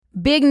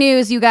Big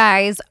news, you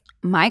guys.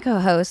 My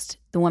co-host,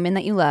 the woman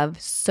that you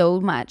love so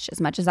much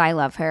as I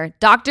love her,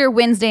 Dr.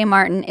 Wednesday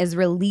Martin, is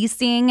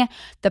releasing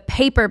the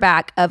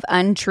paperback of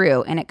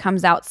Untrue, and it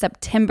comes out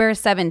September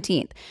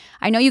 17th.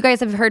 I know you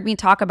guys have heard me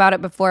talk about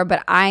it before,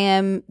 but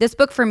this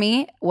book for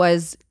me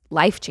was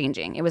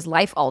life-changing. It was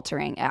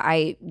life-altering.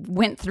 I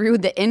went through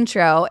the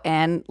intro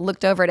and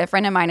looked over at a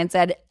friend of mine and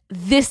said,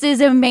 this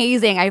is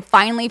amazing. I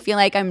finally feel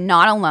like I'm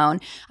not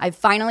alone. I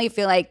finally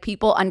feel like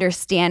people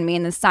understand me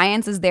and the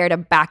science is there to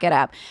back it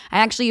up. I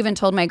actually even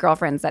told my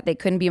girlfriends that they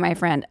couldn't be my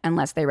friend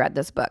unless they read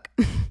this book.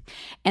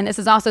 And this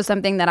is also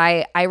something that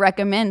I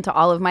recommend to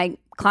all of my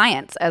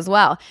clients as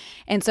well.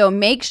 And so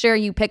make sure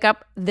you pick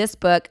up this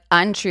book,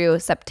 Untrue,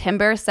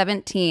 September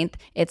 17th.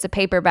 It's a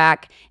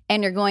paperback,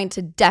 and you're going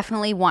to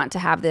definitely want to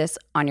have this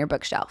on your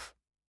bookshelf.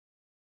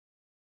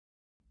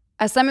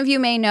 As some of you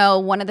may know,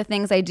 one of the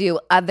things I do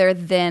other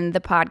than the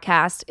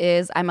podcast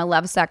is I'm a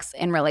love, sex,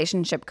 and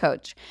relationship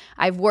coach.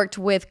 I've worked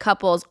with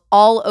couples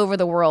all over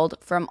the world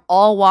from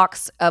all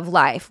walks of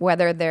life,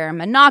 whether they're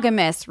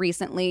monogamous,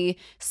 recently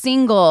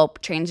single,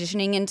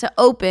 transitioning into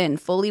open,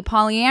 fully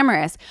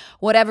polyamorous,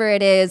 whatever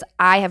it is,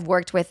 I have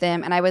worked with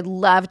them, and I would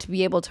love to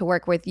be able to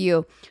work with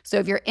you. So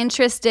if you're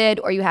interested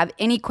or you have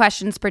any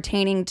questions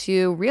pertaining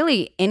to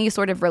really any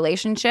sort of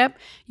relationship,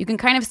 you can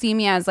kind of see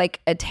me as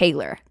like a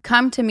tailor.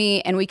 Come to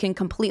me and we can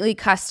completely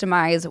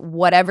customize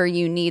whatever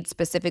you need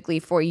specifically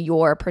for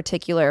your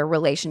particular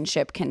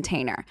relationship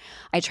container.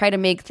 I try to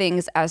make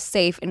things as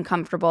safe and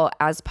comfortable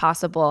as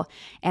possible,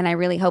 and I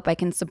really hope I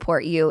can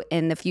support you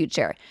in the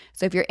future.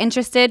 So if you're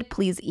interested,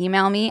 please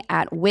email me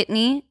at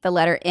Whitney, the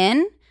letter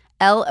N,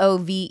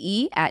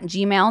 LOVE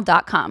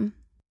 @gmail.com.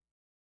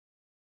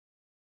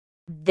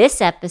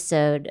 This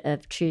episode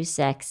of True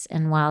Sex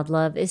and Wild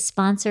Love is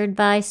sponsored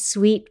by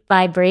Sweet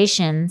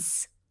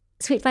Vibrations.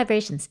 Sweet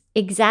Vibrations,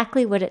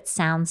 exactly what it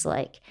sounds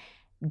like.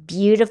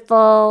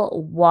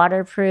 Beautiful,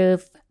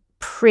 waterproof,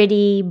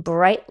 pretty,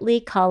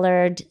 brightly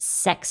colored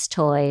sex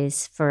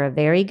toys for a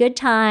very good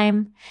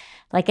time.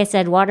 Like I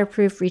said,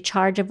 waterproof,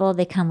 rechargeable.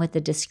 They come with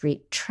a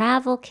discreet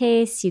travel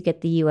case. You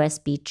get the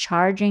USB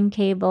charging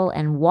cable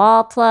and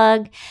wall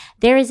plug.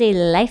 There is a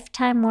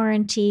lifetime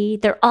warranty.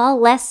 They're all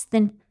less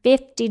than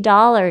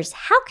 $50.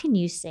 How can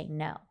you say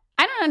no?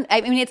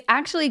 I mean, it's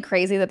actually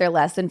crazy that they're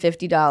less than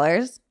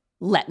 $50.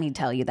 Let me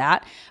tell you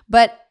that.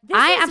 But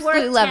I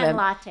absolutely love them.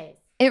 Lattes.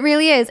 It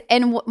really is.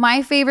 And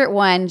my favorite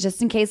one,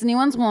 just in case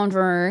anyone's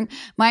wondering,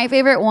 my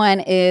favorite one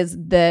is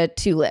the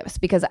tulips,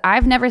 because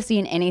I've never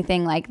seen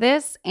anything like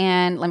this.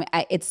 And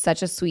it's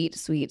such a sweet,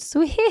 sweet,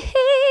 sweet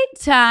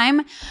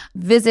time.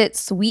 Visit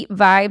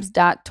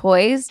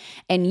sweetvibes.toys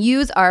and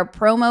use our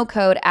promo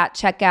code at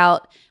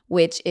checkout,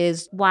 which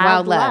is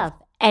Wild Love.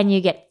 And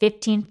you get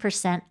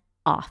 15%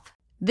 off.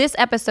 This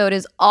episode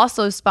is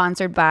also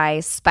sponsored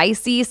by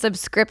Spicy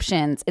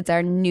Subscriptions. It's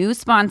our new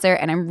sponsor,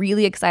 and I'm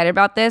really excited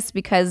about this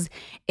because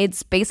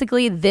it's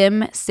basically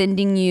them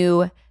sending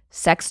you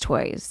sex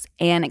toys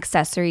and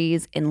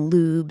accessories and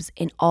lubes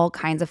and all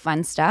kinds of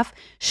fun stuff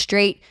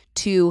straight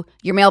to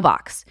your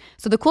mailbox.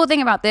 So the cool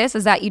thing about this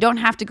is that you don't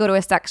have to go to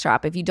a sex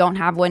shop if you don't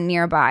have one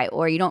nearby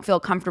or you don't feel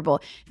comfortable.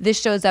 This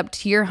shows up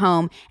to your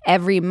home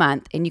every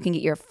month, and you can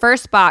get your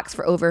first box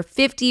for over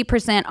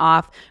 50%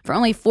 off for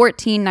only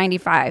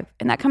 $14.95.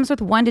 And that comes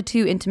with 1 to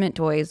 2 intimate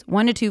toys,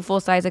 1 to 2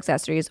 full-size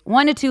accessories,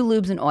 1 to 2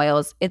 lubes and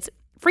oils. It's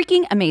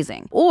freaking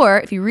amazing. Or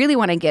if you really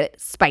want to get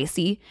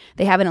spicy,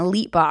 they have an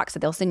elite box that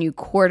they'll send you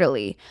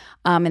quarterly.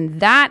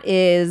 And that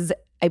is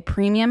a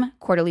premium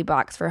quarterly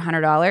box for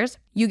 $100.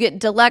 You get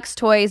deluxe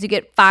toys, you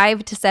get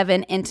 5 to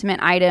 7 intimate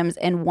items,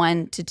 and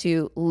 1 to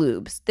 2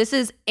 lubes. This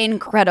is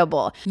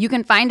incredible. You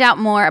can find out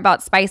more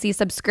about Spicy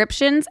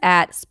Subscriptions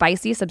at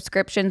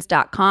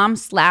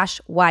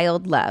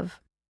spicysubscriptions.com/wildlove.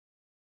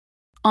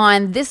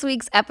 On this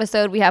week's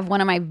episode, we have one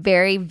of my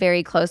very,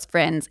 very close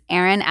friends,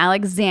 Aaron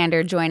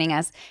Alexander, joining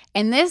us.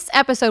 In this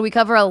episode, we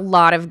cover a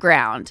lot of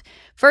ground.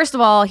 First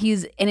of all,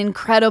 he's an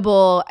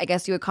incredible, I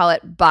guess you would call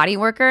it, body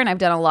worker, and I've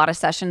done a lot of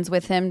sessions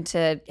with him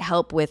to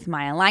help with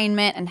my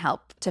alignment and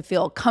help to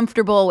feel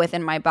comfortable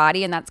within my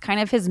body, and that's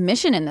kind of his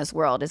mission in this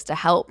world, is to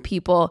help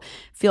people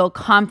feel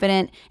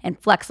confident and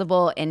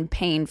flexible and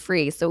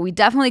pain-free. So we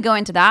definitely go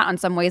into that on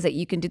some ways that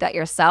you can do that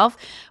yourself,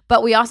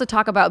 but we also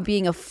talk about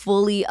being a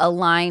fully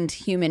aligned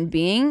human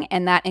being,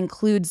 and that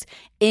includes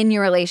in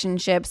your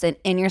relationships and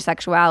in your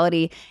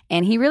sexuality.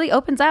 And he really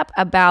opens up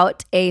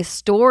about a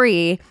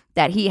story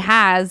that he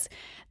has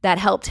that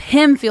helped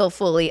him feel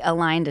fully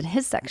aligned in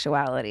his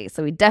sexuality.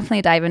 So we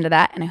definitely dive into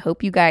that, and I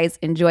hope you guys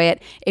enjoy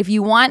it. If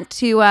you want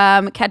to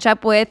catch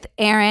up with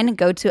Aaron,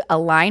 go to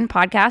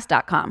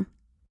alignpodcast.com.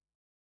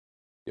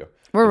 Yeah.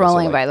 We're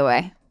rolling, by the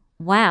way.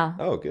 Wow.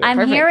 Oh, good. I'm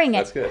Perfect. hearing it.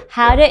 That's good.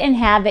 How to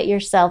inhabit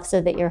yourself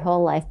so that your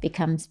whole life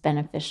becomes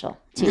beneficial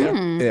to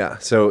you. Yeah.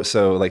 So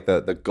like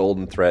the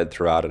golden thread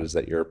throughout it is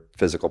that your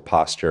physical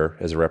posture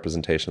is a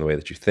representation of the way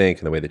that you think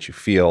and the way that you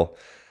feel.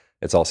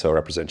 It's also a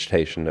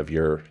representation of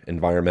your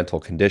environmental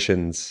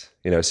conditions,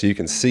 so you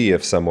can see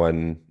if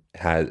someone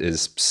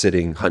is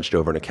sitting hunched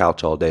over on a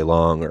couch all day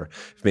long, or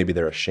if maybe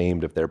they're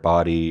ashamed of their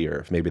body, or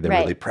if maybe they're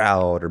really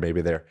proud, or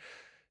maybe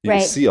you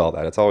can see all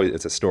that.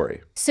 It's a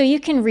story. So you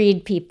can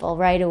read people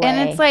right away.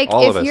 And it's like,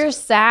 if you're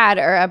sad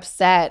or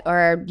upset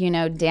or,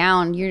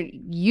 down, you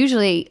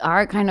usually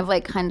are kind of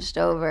like hunched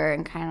over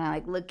and kind of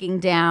like looking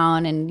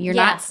down, and you're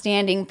not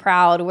standing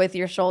proud with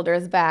your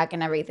shoulders back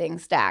and everything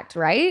stacked,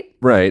 right?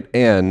 Right.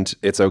 And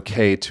it's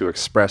okay to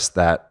express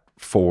that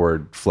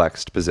forward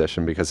flexed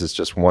position because it's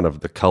just one of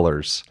the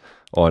colors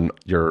on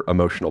your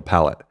emotional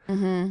palette.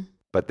 Mm-hmm.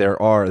 But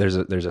there's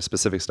a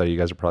specific study you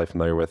guys are probably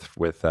familiar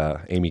with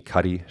Amy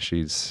Cuddy.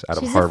 She's out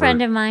of Harvard. She's a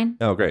friend of mine.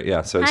 Oh, great.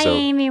 Yeah. Hi,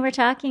 Amy. We're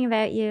talking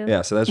about you.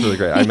 Yeah. So that's really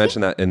great. I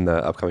mentioned that in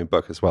the upcoming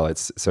book as well.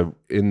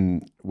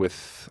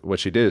 With what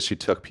she did is she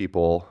took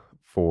people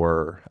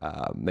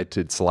they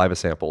did saliva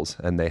samples,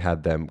 and they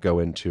had them go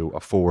into a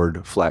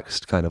forward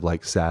flexed kind of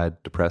like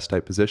sad, depressed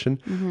type position.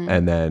 Mm-hmm.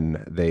 And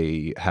then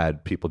they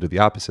had people do the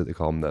opposite. They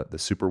call them the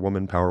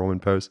superwoman, power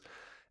woman pose.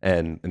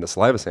 And in the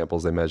saliva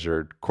samples, they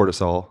measured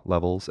cortisol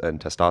levels and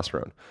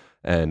testosterone.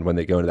 And when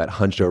they go into that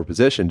hunched over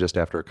position, just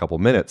after a couple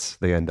minutes,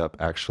 they end up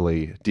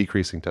actually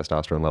decreasing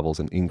testosterone levels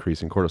and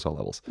increasing cortisol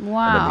levels.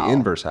 Wow. And then the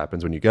inverse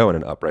happens when you go in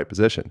an upright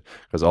position,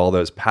 because all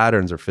those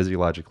patterns are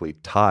physiologically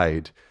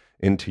tied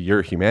into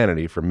your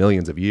humanity for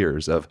millions of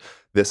years of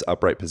this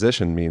upright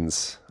position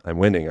means I'm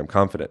winning, I'm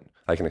confident,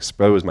 I can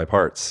expose my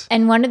parts.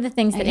 And one of the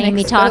things that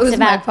Amy talks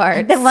about,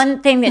 the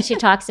one thing that she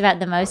talks about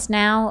the most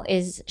now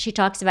is she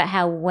talks about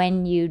how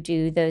when you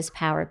do those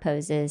power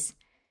poses,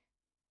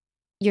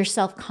 your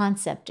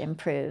self-concept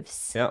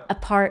improves. Yeah.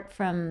 Apart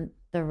from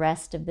the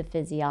rest of the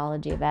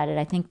physiology about it.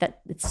 I think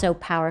that it's so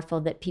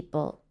powerful that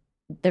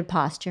their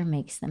posture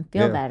makes them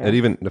feel better. It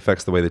even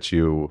affects the way that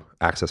you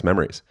access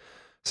memories.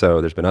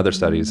 So there's been other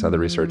studies, other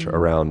research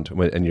around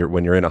when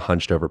you're in a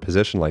hunched over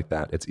position like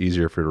that, it's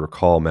easier for you to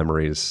recall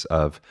memories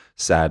of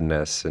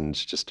sadness and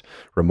just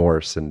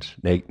remorse and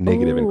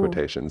negative in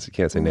quotations. You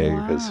can't say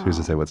negative because who's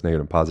to say what's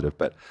negative and positive,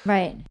 but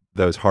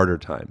those harder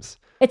times.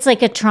 It's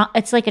like a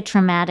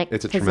traumatic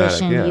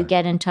position you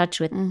get in touch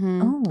with.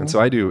 Mm-hmm. Oh. And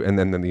so I do, and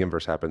then the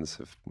inverse happens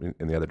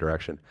in the other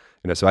direction.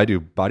 So I do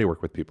body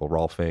work with people,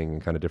 Rolfing,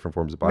 and kind of different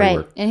forms of body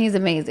work. And he's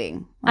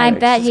amazing. I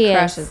bet he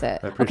crushes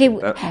it. Okay,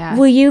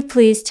 will you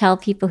please tell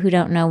people who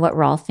don't know what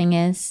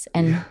Rolfing is?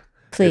 And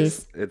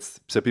please.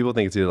 It's so people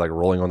think it's either like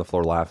rolling on the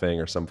floor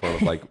laughing or some form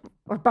of like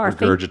or barfing.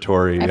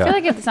 Regurgitory. I feel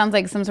like it sounds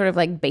like some sort of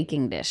like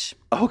baking dish.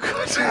 Oh,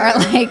 good. Or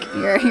like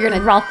you're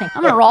gonna Rolfing.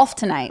 I'm gonna Rolf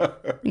tonight.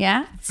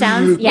 Yeah.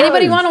 Sounds. Yeah.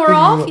 Anybody want a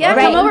Rolf? Yeah,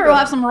 come over. We'll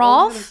have some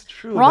Rolf. That's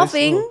true.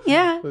 Rolfing. Nice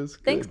yeah.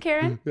 Thanks,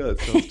 Karen. Yeah,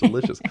 it sounds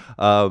delicious.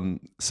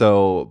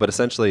 But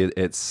essentially,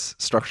 it's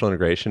structural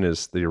integration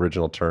is the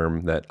original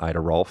term that Ida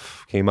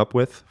Rolf came up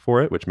with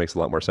for it, which makes a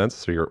lot more sense.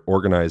 So you're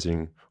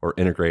organizing or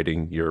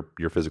integrating your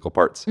physical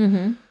parts.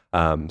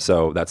 Mm-hmm.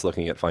 So that's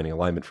looking at finding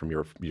alignment from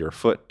your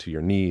foot to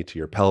your knee to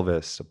your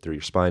pelvis, up through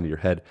your spine to your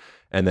head.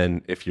 And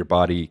then if your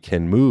body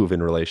can move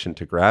in relation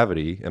to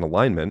gravity and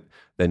alignment,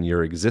 then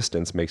your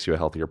existence makes you a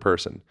healthier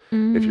person.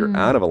 If you're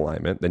out of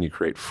alignment, then you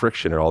create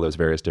friction at all those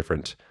various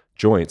different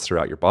joints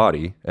throughout your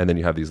body, and then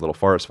you have these little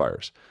forest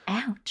fires.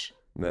 Ouch.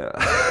 Yeah.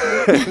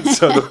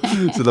 so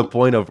the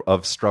point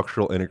of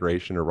structural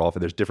integration or Rolf,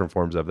 there's different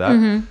forms of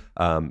that,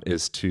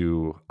 is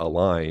to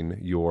align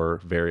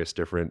your various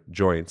different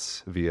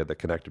joints via the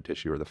connective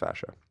tissue or the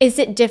fascia. Is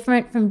it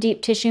different from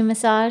deep tissue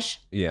massage?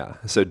 Yeah.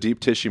 So deep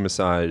tissue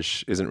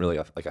massage isn't really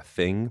like a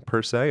thing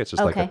per se. It's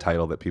just like a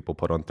title that people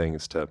put on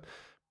things to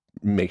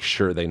make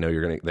sure they know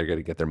they're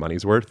gonna get their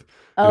money's worth.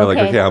 Like,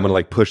 okay, I'm gonna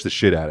like push the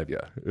shit out of you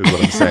is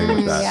what I'm saying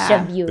with that.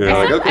 Shove you.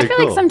 I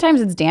feel like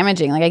sometimes it's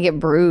damaging. Like I get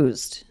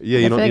bruised. Yeah,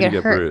 you don't need to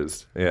get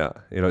bruised. Yeah,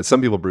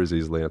 some people bruise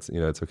easily. It's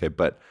okay.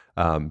 But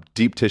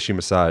deep tissue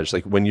massage,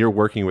 like when you're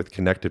working with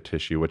connective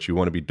tissue, what you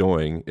want to be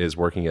doing is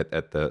working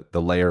at the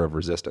layer of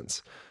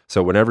resistance.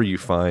 So whenever you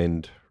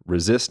find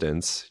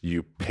resistance,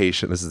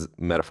 this is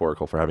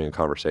metaphorical for having a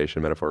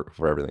conversation, metaphorical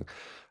for everything.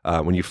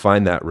 When you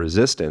find that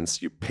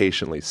resistance, you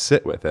patiently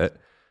sit with it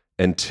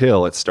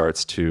until it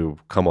starts to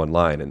come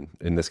online, and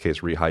in this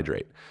case,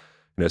 rehydrate.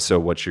 So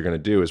what you're going to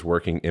do is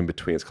working in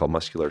between. It's called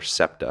muscular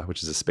septa,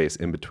 which is a space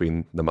in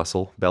between the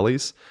muscle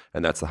bellies,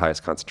 and that's the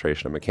highest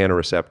concentration of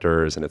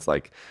mechanoreceptors. And it's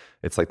like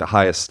the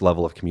highest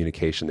level of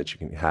communication that you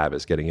can have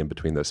is getting in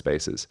between those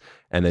spaces.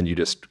 And then you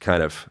just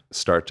kind of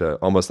start to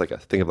almost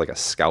think of like a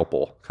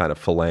scalpel kind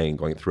of filleting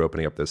going through,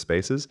 opening up those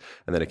spaces,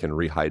 and then it can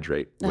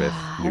rehydrate with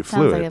new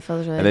fluid. Like it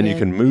feels really and then good. you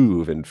can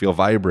move and feel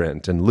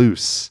vibrant and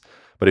loose.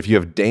 But if you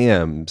have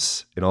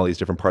dams in all these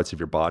different parts of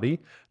your body,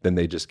 then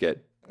they just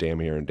get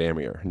dammier and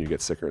dammier, and you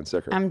get sicker and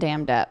sicker. I'm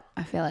damned up.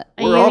 I feel it.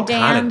 Are you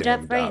damned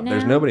up right now?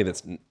 There's nobody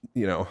that's,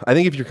 I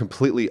think if you're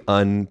completely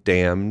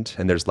undammed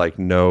and there's like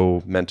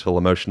no mental,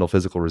 emotional,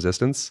 physical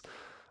resistance,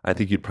 I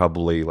think you'd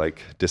probably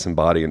like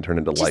disembody and turn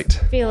into light.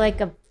 Feel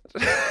like a...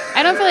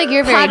 I don't feel like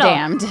you're very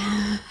damned.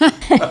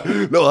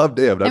 No, I'm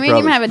damned. I mean,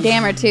 you might have a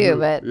dam or two,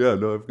 but yeah,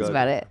 no, I've got. that's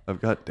about it. I've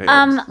got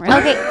dams.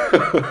 Okay.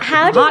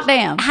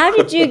 How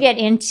did you get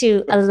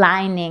into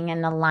aligning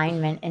and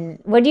alignment, and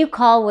what do you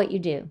call what you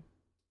do?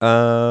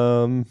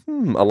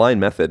 Align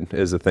method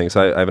is a thing.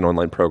 So I have an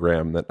online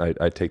program that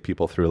I take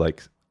people through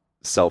like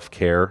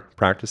self-care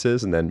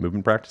practices and then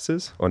movement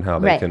practices on how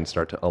they can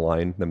start to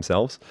align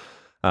themselves.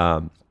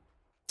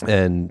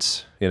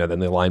 And, you know, then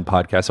the Align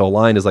podcast. So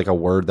Align is like a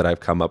word that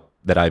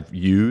I've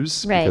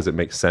used because it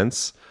makes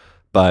sense.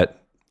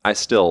 But I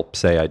still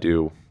say I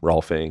do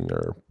Rolfing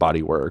or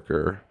body work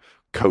or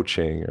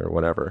coaching or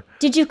whatever.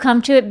 Did you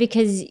come to it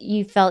because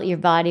you felt your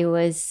body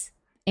was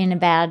in a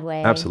bad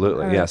way?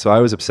 Absolutely. Yeah. So I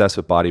was obsessed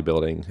with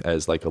bodybuilding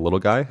as like a little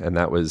guy. And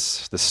that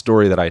was the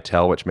story that I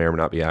tell, which may or may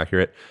not be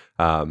accurate.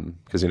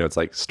 Because, you know, it's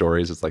like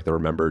stories. It's like the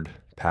remembered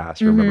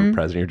past, remembered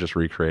present. You're just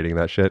recreating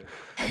that shit.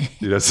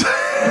 You know,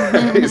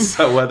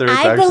 so whether it's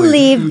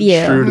actually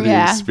true to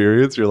the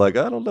experience, you're like,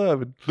 I don't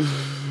know.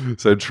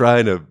 So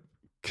trying to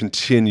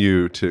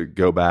continue to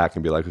go back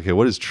and be like, okay,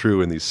 what is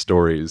true in these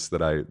stories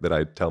that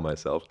I tell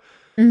myself?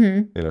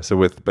 You know, so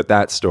but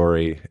that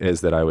story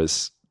is that I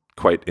was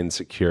quite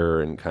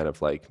insecure and kind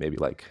of like maybe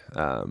like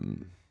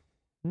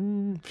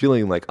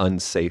feeling like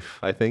unsafe,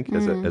 I think,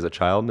 as a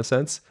child in a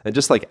sense, and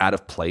just like out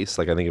of place,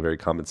 like I think a very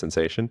common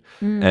sensation.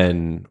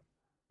 And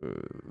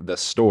the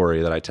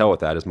story that I tell with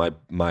that is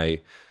my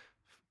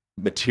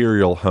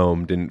material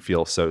home didn't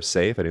feel so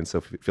safe. I didn't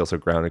feel so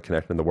grounded and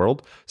connected in the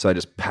world. So I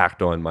just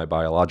packed on my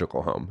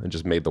biological home and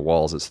just made the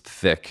walls as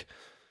thick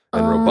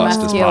and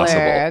robust as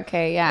possible.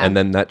 Okay, yeah. And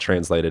then that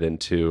translated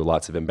into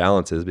lots of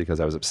imbalances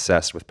because I was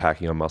obsessed with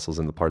packing on muscles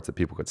in the parts that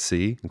people could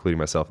see, including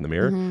myself in the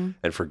mirror,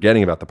 and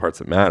forgetting about the parts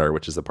that matter,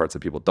 which is the parts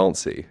that people don't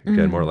see.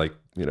 Again, more like,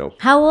 you know.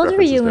 How old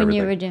were you when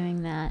you were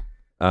doing that?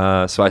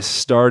 So I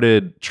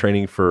started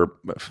training for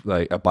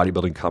like a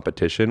bodybuilding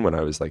competition when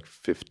I was like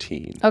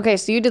 15. Okay,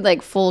 so you did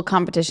like full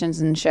competitions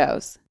and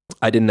shows.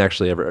 I didn't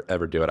actually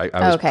ever do it.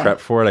 I was prepped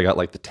for it. I got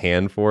like the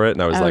tan for it,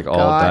 and I was all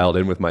dialed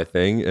in with my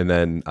thing. And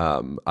then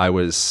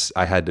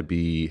I had to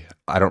be,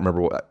 I don't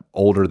remember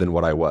older than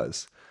what I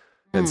was,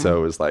 and so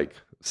it was like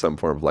some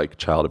form of like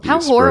child abuse.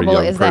 How horrible for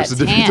a young is person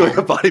that to tan? be doing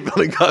a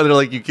bodybuilding con. They're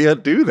like, you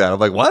can't do that. I'm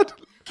like, what?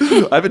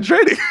 I've been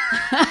training.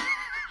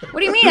 What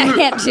do you mean I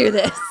can't do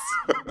this?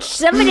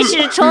 Somebody should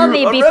have told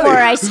me before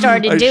I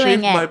started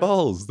doing it. My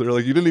balls. They're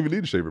like, you didn't even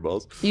need to shave your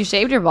balls. You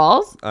shaved your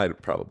balls? I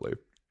probably.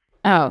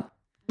 Oh.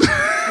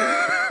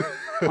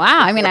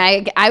 Wow. I mean,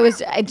 I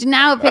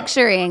now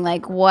picturing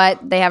like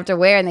what they have to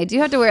wear, and they do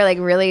have to wear like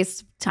really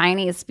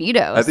tiny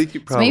Speedos. I think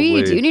you probably. So maybe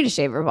you do need to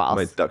shave your balls.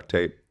 Might duct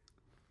tape.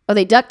 Oh,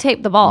 they duct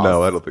tape the balls?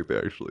 No, I don't think they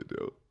actually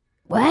do.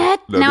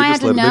 What? No, now I have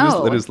to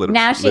know.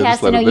 Now she has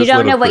to know. You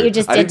don't know what you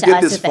just did to us. I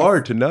didn't get this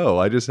far to know.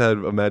 I just had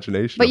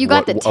imagination. But you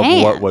got the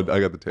tan. I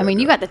got the tan. I mean,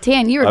 you got the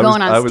tan. You were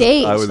going on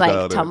stage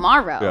like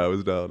tomorrow. Yeah, I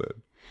was dialed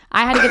in.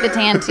 I had to get the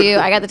tan too.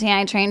 I got the tan.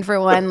 I trained for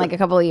one like a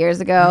couple of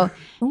years ago,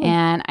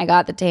 and I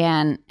got the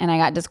tan, and I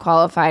got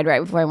disqualified right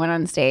before I went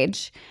on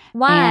stage.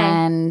 Why?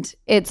 And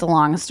it's a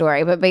long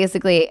story, but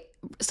basically,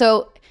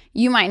 so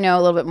you might know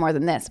a little bit more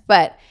than this,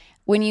 but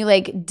when you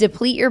like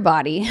deplete your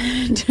body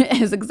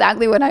is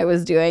exactly what I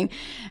was doing,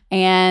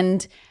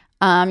 and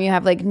you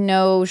have like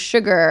no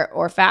sugar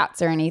or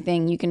fats or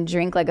anything, you can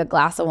drink like a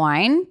glass of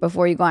wine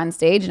before you go on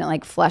stage, and it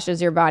like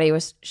flushes your body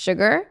with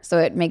sugar, so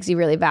it makes you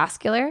really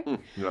vascular.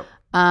 Yeah.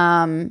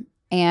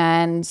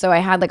 And so I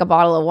had like a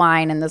bottle of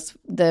wine, and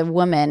the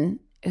woman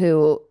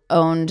who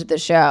owned the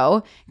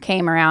show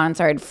came around and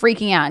started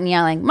freaking out and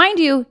yelling. Mind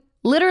you,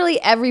 literally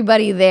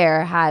everybody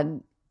there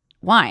had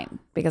wine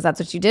because that's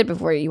what you did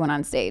before you went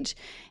on stage.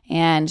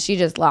 And she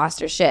just lost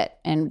her shit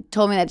and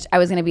told me that I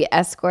was going to be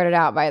escorted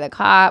out by the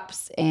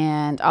cops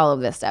and all of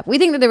this stuff. We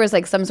think that there was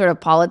like some sort of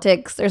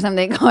politics or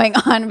something going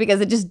on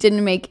because it just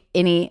didn't make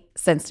any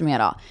sense to me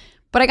at all.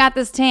 But I got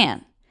this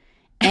tan,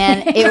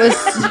 and it was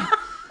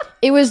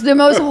it was the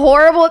most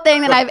horrible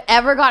thing that I've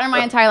ever gotten in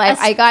my entire life.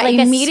 I got like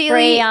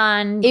immediately a spray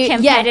on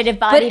competitive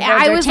bodybuilder but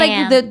I was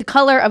tan. like the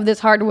color of this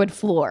hardwood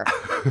floor.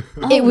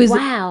 It was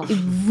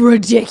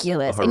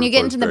ridiculous. And you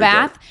get into the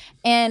bath,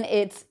 and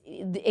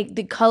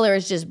the color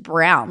is just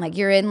brown. Like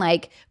you're in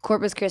like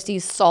Corpus Christi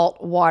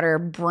salt water,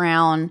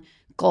 brown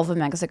Gulf of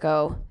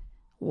Mexico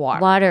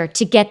water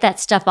to get that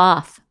stuff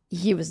off.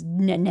 He was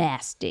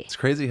nasty. It's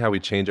crazy how we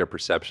change our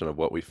perception of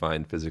what we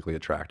find physically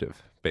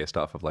attractive based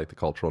off of like the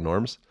cultural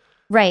norms.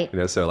 Right. You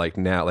know, so like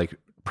now, like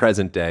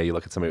present day, you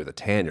look at somebody with a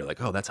tan, you're like,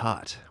 oh, that's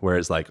hot.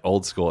 Whereas like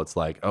old school, it's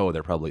like, oh,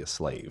 they're probably a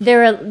slave.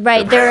 They're a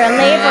laborer.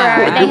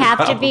 They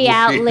have to be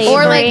out laboring.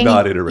 Or like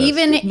not interested.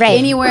 even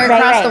anywhere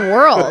across the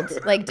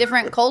world, like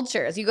different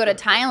cultures. You go to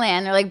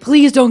Thailand, they're like,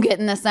 please don't get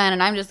in the sun.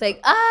 And I'm just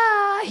like,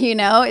 you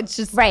know, it's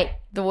just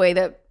the way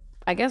that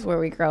I guess where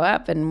we grow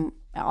up and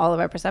all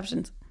of our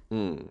perceptions.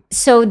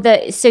 So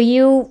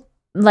you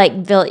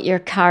like built your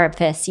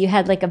carapace. You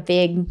had like a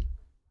big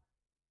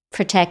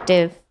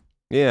protective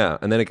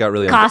and then it got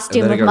really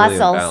costume with really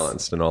muscles,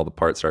 imbalanced, and all the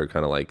parts started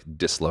kind of like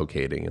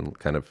dislocating and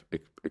kind of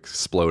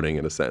exploding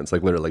in a sense.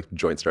 Like literally, like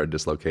joints started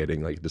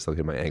dislocating, like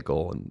dislocating my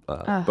ankle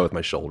and both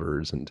my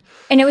shoulders, and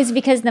it was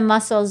because the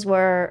muscles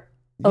were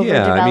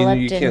overdeveloped. I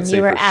mean, you can't say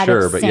for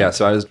sure, but sync.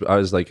 So I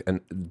was like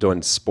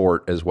doing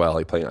sport as well,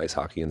 like playing ice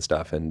hockey and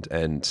stuff, and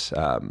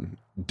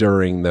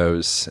during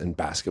those in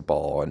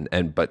basketball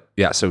but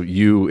yeah, so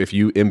if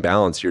you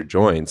imbalance your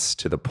joints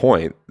to the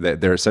point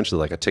that they're essentially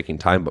like a ticking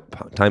time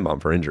bomb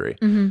for injury.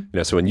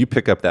 So when you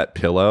pick up that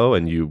pillow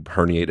and you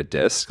herniate a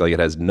disc, like it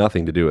has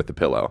nothing to do with the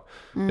pillow.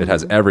 It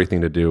has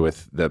everything to do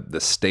with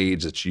the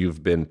stage that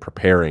you've been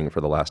preparing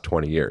for the last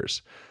 20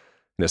 years.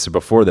 So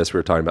before this, we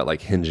were talking about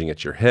like hinging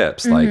at your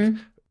hips. Like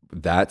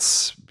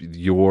that's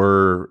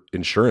your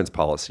insurance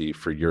policy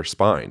for your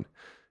spine.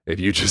 If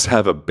you just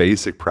have a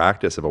basic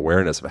practice of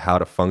awareness of how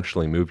to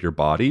functionally move your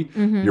body,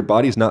 your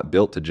body's not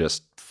built to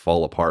just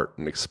fall apart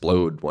and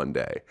explode one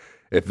day.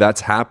 If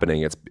that's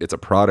happening, it's a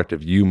product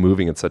of you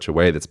moving in such a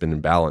way that's been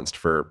imbalanced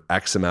for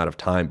X amount of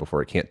time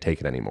before it can't take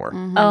it anymore.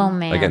 Oh,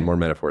 man. Again, more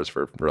metaphors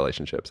for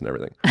relationships and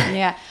everything.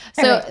 Yeah.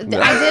 So I did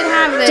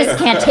have this. Just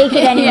can't take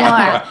it anymore.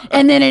 Yeah.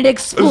 And then it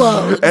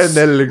explodes.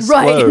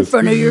 Right in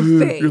front of your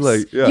face. You're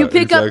like, yeah, you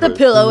pick up the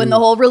pillow and the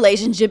whole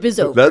relationship is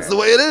over. That's the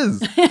way it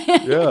is.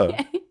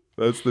 Yeah.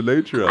 That's the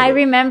nature of it. I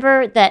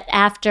remember that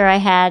after I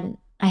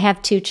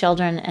have 2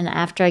 children, and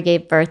after I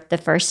gave birth the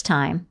first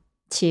time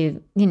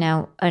to,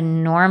 a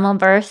normal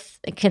birth,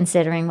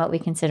 considering what we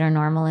consider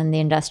normal in the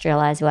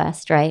industrialized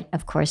West, right?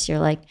 Of course, you're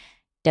like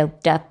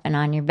doped up and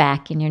on your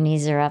back and your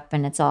knees are up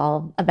and it's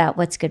all about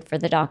what's good for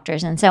the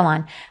doctors and so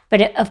on.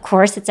 But of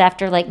course, it's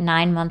after like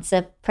 9 months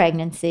of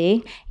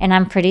pregnancy and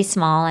I'm pretty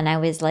small and I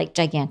was like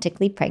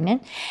gigantically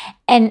pregnant.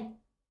 And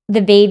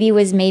the baby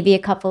was maybe a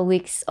couple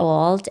weeks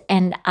old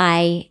and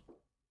I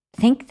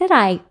think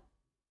that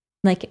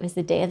it was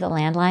the day of the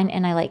landline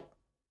and I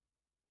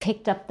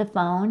picked up the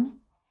phone.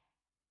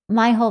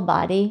 My whole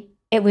body,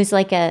 it was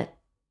like a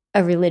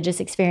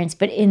religious experience,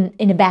 but in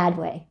a bad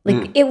way.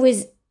 It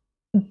was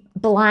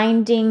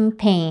blinding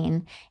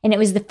pain. And it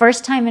was the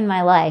first time in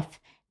my life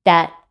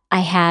that I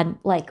had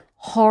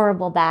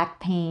horrible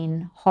back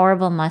pain,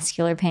 horrible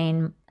muscular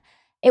pain.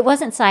 It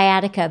wasn't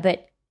sciatica,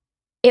 but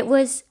it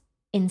was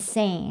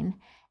insane.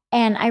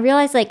 And I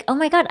realized oh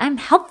my God, I'm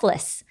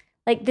helpless.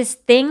 This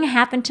thing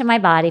happened to my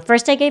body.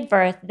 First I gave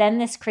birth, then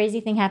this crazy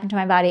thing happened to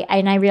my body.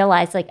 And I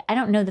realized I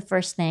don't know the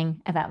first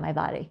thing about my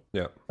body.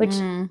 Yeah. Which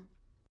yeah,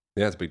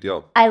 it's a big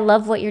deal. I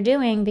love what you're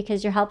doing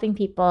because you're helping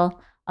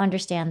people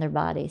understand their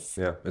bodies.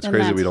 Yeah. It's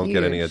crazy we don't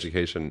get any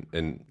education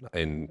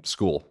in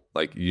school.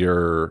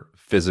 Your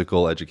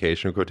physical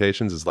education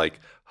quotations is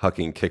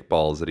hucking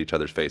kickballs at each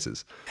other's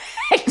faces.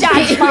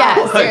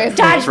 Dodgeball.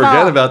 Dodgeball.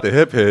 Forget about the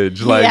hip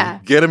hinge.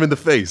 Get him in the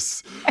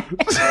face.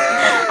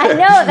 I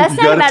know. That's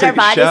not about our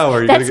bodies.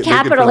 Shower. That's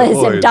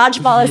capitalism.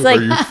 Dodgeball is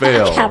or you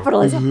fail.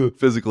 Capitalism.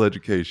 Physical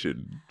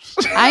education.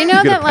 I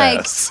know that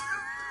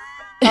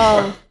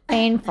oh,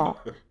 painful.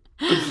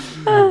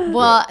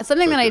 Well,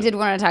 something that I did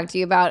want to talk to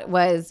you about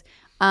was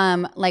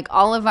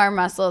all of our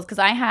muscles, because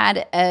I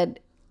had a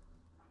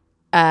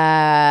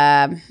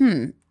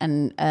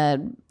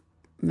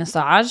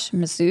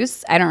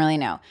masseuse, I don't really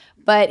know,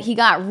 but he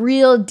got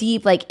real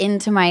deep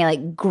into my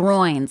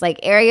groins,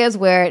 areas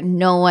where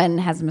no one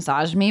has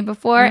massaged me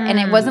before. And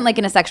it wasn't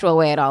in a sexual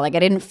way at all. I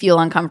didn't feel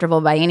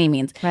uncomfortable by any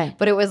means. Right.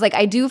 But it was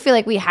I do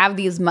feel we have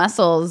these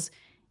muscles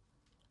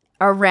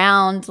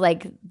around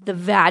the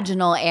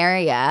vaginal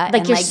area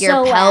and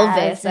your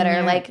pelvis that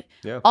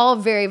are all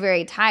very,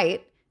 very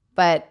tight,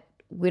 but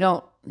we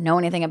don't know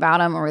anything about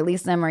them or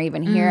release them or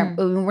even hear.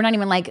 We're not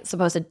even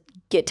supposed to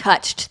get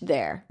touched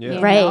there.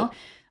 Yeah. Right.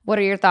 What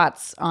are your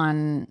thoughts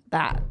on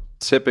that?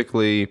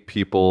 Typically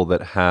people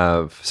that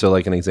have,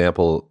 an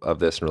example of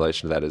this in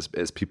relation to that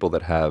is people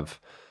that have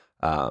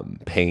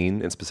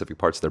pain in specific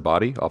parts of their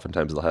body.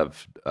 Oftentimes they'll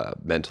have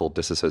mental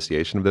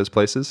disassociation of those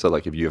places. So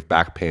if you have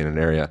back pain in an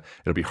area,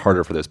 it'll be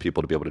harder for those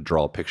people to be able to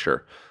draw a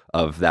picture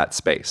of that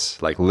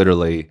space.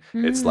 Literally,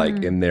 it's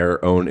in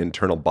their own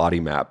internal body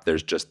map,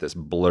 there's just this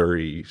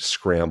blurry,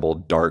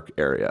 scrambled, dark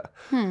area.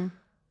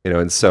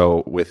 And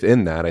so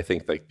within that, I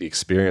think the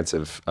experience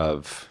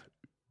of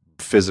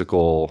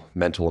physical,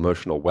 mental,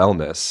 emotional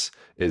wellness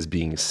is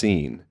being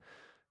seen.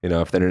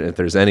 If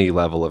there's any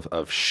level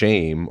of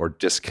shame or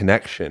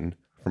disconnection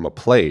from a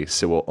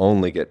place, it will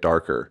only get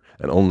darker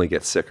and only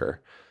get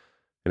sicker.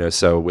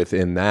 So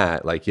within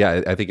that, I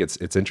think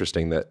it's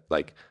interesting that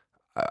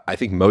I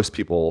think most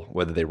people,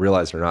 whether they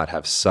realize it or not,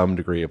 have some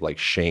degree of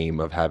shame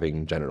of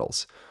having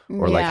genitals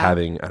or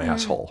having an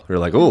asshole. You're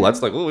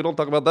that's we don't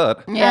talk about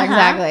that. Yeah,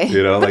 exactly.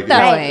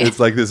 It's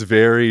this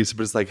very,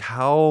 but it's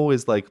how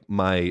is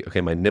my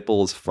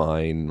nipple's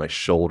fine, my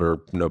shoulder,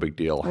 no big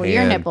deal. Well, hand,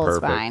 your nipple's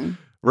perfect. fine.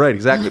 Right,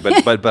 exactly.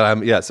 But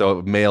I'm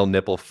so male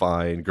nipple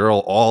fine,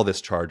 girl, all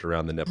this charge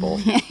around the nipple.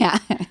 Yeah,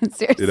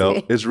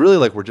 seriously. It's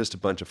really we're just a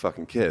bunch of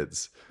fucking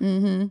kids.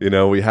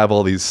 We have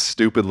all these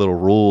stupid little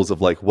rules of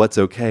what's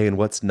okay and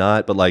what's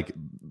not, but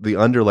the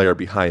underlayer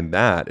behind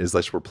that is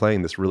we're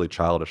playing this really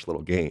childish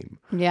little game.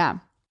 Yeah.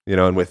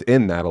 And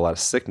within that, a lot of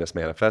sickness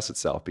manifests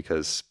itself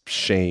because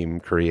shame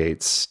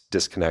creates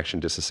disconnection,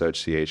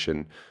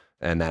 disassociation,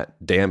 and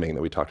that damning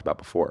that we talked about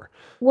before.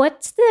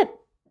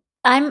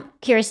 I'm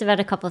curious about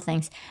a couple of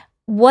things.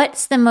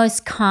 What's the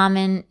most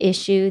common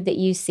issue that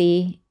you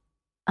see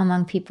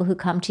among people who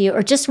come to you?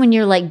 Or just when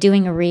you're like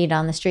doing a read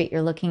on the street,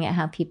 you're looking at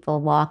how people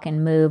walk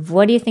and move.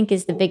 What do you think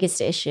is the biggest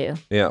issue?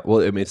 Yeah,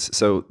 well, I mean,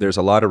 so there's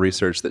a lot of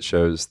research that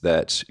shows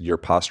that your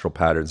postural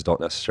patterns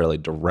don't necessarily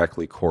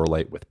directly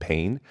correlate with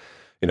pain.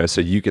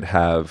 So you could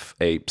have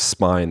a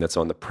spine that's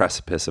on the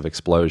precipice of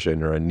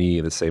explosion or a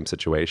knee, the same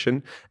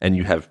situation, and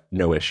you have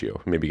no issue.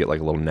 Maybe get like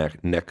a little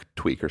neck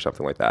tweak or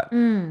something like that.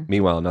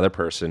 Meanwhile, another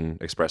person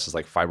expresses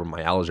like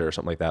fibromyalgia or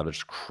something like that,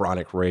 just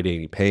chronic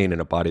radiating pain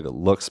in a body that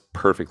looks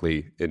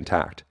perfectly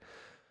intact.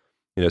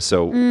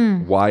 So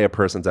why a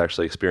person's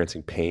actually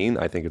experiencing pain,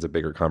 I think it's a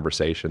bigger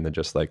conversation than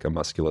just like a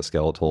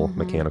musculoskeletal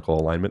mechanical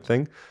alignment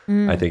thing.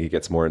 I think it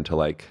gets more into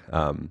like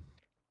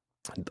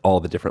all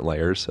the different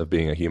layers of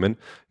being a human,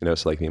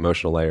 so like the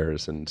emotional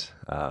layers and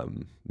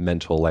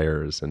mental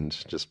layers and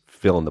just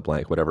fill in the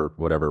blank,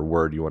 whatever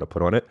word you want to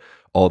put on it,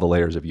 all the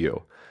layers of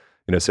you.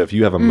 So if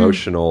you have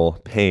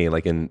emotional pain,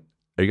 like are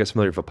you guys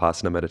familiar with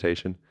Vipassana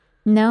meditation?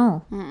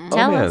 No.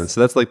 Tell us. So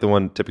that's like the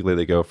one typically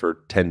they go for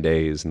 10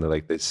 days and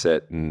they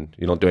sit and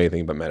you don't do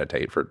anything but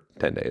meditate for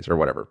 10 days or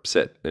whatever,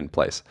 sit in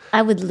place.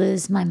 I would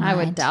lose my mind. I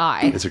would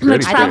die. It's a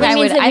great experience.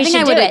 I think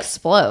I would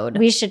explode.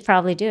 We should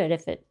probably do it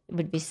if it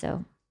would be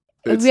so.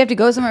 We have to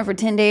go somewhere for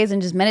 10 days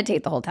and just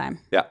meditate the whole time.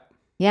 Yeah.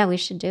 Yeah, we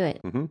should do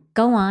it.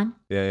 Go on.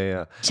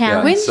 Yeah.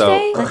 Challenge.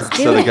 Wednesday. Let's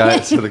do it.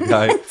 Let's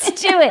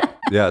do it.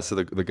 Yeah, so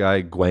the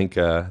guy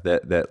Gwenka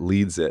that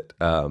leads it,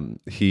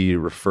 he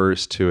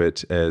refers to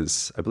it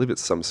as, I believe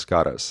it's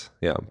samskaras.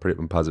 Yeah,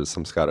 I'm positive it's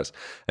samskaras.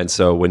 And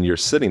so when you're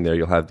sitting there,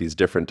 you'll have these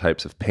different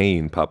types of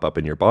pain pop up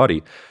in your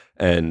body.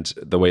 And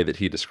the way that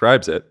he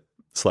describes it,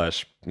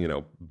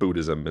 /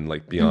 Buddhism and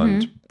like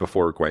beyond,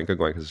 before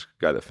Gwenka's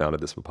the guy that founded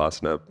this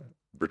Vipassana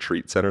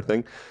retreat center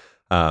thing.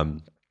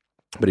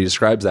 But he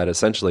describes that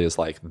essentially as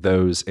like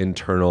those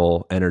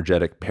internal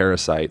energetic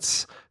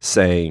parasites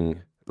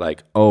saying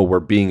like, oh, we're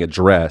being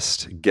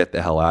addressed, get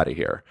the hell out of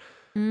here.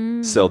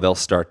 So they'll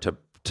start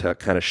to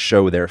kind of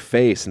show their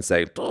face and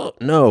say, oh,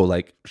 no,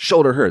 like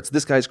shoulder hurts,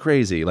 this guy's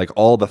crazy. Like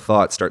all the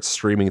thoughts start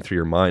streaming through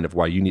your mind of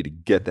why you need to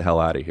get the hell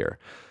out of here.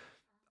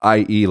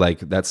 I.e. like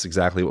that's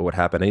exactly what would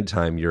happen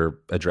anytime you're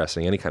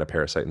addressing any kind of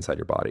parasite inside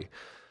your body.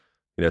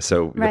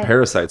 So the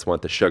parasites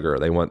want the sugar.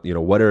 They want,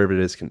 whatever it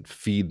is can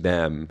feed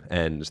them,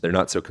 and they're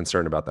not so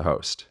concerned about the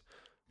host.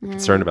 They're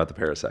concerned about the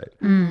parasite.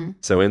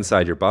 So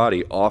inside your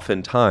body,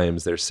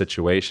 oftentimes there's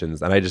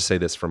situations, and I just say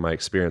this from my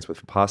experience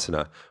with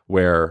Vipassana,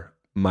 where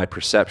my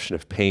perception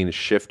of pain is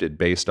shifted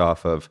based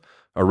off of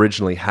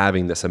originally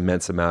having this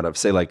immense amount of,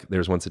 say like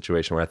there's one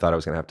situation where I thought I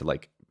was going to have to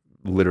like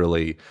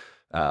literally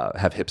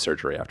have hip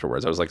surgery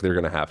afterwards. I was like, they're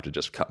going to have to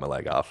just cut my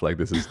leg off. Like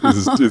this is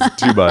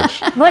too much.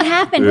 What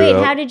happened? Wait,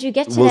 how did you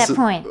get to that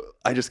point?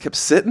 I just kept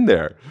sitting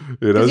there.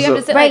 You have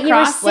to sit like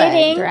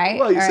cross-legged, right?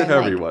 Well, you sit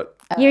however you want.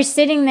 You're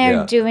sitting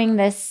there doing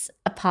this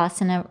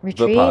Vipassana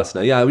retreat.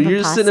 Vipassana, yeah. You're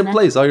just sitting in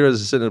place. All you're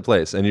is sitting in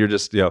place, and you're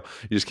just, you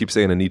just keep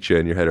saying anicca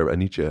in your head.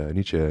 Anicca,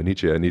 anicca,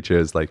 anicca. Anicca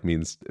is like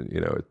means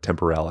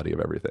temporality of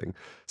everything.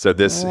 So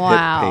this hip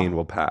pain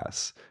will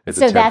pass.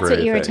 So that's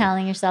what you were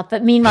telling yourself.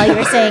 But meanwhile, you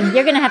were saying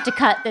you're going to have to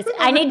cut this.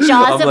 I need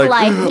jaws of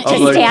life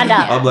to stand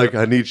up. I'm like,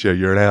 Anicca,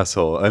 you're an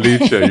asshole.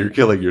 Anicca, you're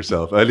killing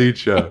yourself.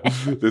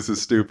 Anicca, this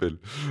is stupid.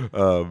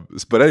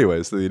 But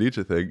anyways, the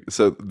Anicca thing.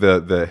 So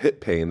the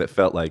hip pain that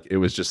felt like it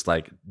was just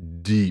like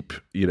deep,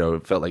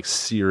 it felt like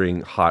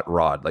searing hot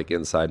rod like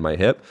inside my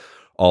hip.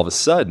 All of a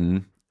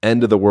sudden,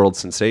 end of the world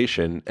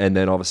sensation, and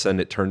then all of a sudden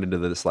it turned into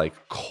this like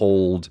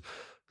cold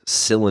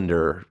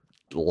cylinder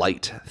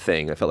light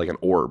thing. I felt like an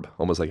orb,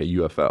 almost like a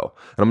UFO.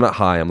 And I'm not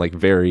high. I'm like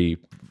very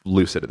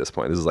lucid at this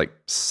point. This is like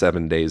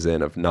 7 days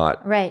in of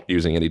not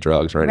using any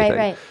drugs or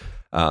anything.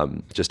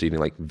 Just eating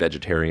like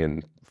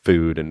vegetarian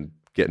food and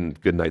getting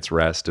good night's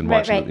rest and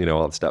watching,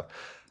 all that stuff.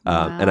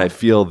 And I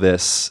feel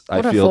this.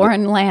 What a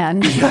foreign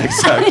land. Yeah,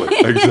 exactly.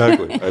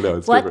 I know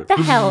it's what different. the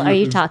hell are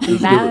you talking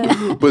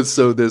about? But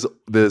so there's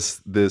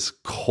this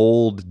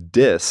cold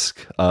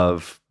disc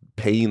of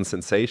pain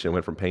sensation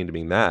went from pain to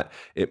being that.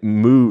 It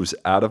moves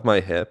out of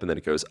my hip and then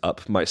it goes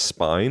up my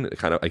spine.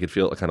 I could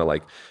feel it kind of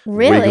like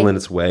wiggling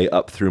its way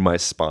up through my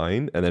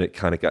spine, and then it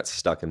kind of got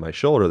stuck in my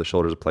shoulder. The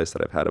shoulder is a place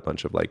that I've had a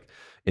bunch of like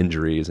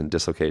injuries and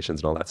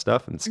dislocations and all that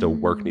stuff, and still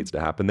work needs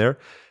to happen there.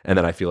 And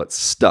then I feel it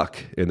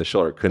stuck in the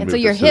shoulder. Couldn't move so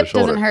your to the hip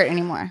shoulder. doesn't hurt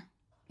anymore.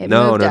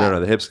 No.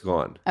 The hip's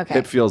gone. Okay.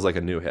 Hip feels like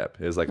a new hip.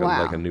 It's like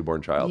like a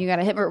newborn child. You got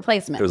a hip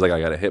replacement. It was like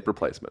I got a hip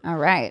replacement. All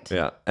right.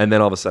 Yeah, and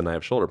then all of a sudden I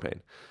have shoulder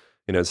pain.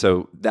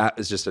 So that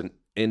is just an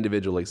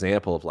individual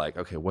example of like,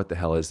 okay, what the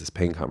hell is this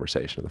pain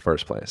conversation in the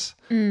first place?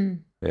 Are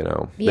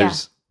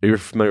you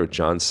familiar with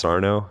John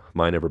Sarno,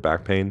 Mind Over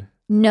Back Pain?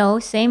 No,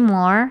 say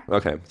more.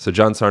 Okay, so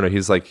John Sarno,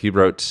 he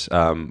wrote,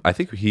 I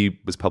think he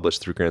was published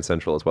through Grand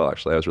Central as well,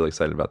 actually. I was really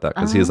excited about that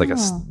because he has like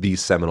the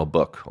seminal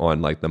book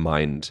on like the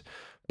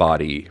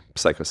mind-body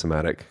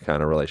psychosomatic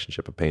kind of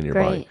relationship of pain in your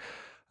body.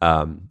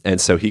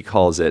 And so he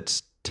calls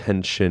it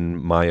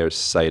tension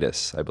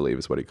myositis, I believe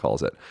is what he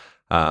calls it.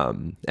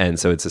 And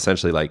so it's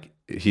essentially like,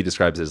 he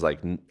describes it as like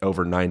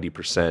over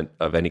 90%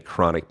 of any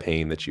chronic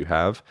pain that you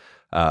have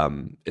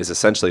is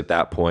essentially at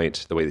that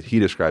point, the way that he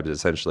describes it,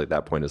 essentially at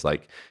that point is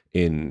like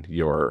in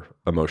your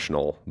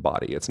emotional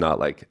body. It's not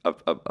like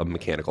a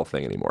mechanical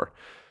thing anymore.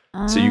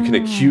 So you can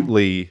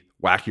acutely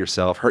whack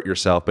yourself, hurt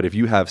yourself, but if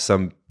you have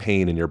some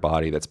pain in your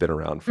body that's been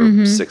around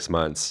for 6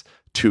 months,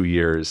 2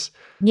 years,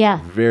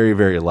 very,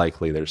 very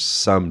likely there's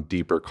some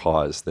deeper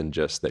cause than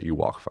just that you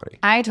walk funny.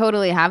 I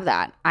totally have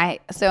that. I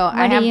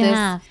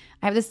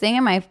have this thing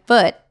in my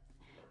foot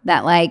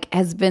that like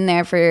has been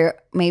there for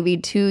maybe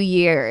 2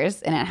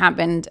 years, and it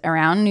happened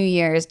around New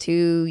Year's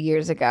 2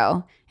 years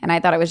ago. And I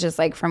thought it was just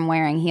like from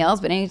wearing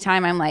heels, but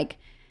anytime I'm like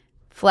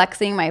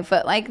flexing my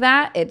foot like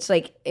that, it's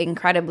like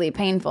incredibly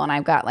painful. And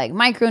I've got like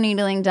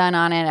microneedling done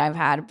on it. I've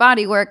had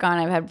body work on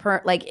it. I've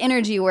had like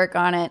energy work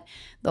on it,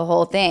 the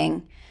whole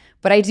thing.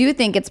 But I do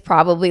think it's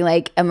probably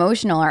like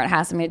emotional, or it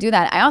has something to do with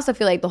that. I also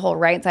feel like the whole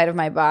right side of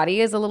my body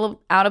is a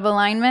little out of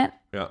alignment.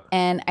 Yeah.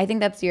 And I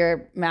think that's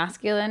your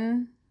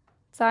masculine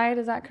side.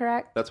 Is that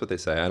correct? That's what they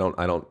say. I don't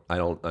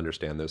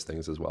understand those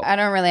things as well. I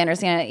don't really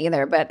understand it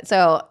either. But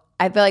so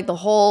I feel like the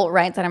whole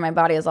right side of my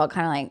body is all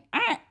kind of like,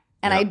 ah.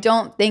 And I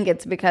don't think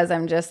it's because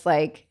I'm just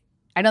like,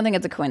 I don't think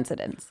it's a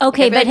coincidence.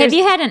 Okay, like but have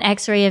you had an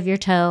x-ray of your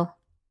toe?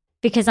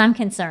 Because I'm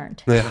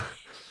concerned. Yeah.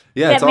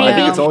 Yeah, I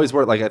think it's always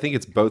worth, like, I think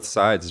it's both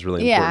sides is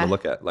really important to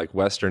look at, like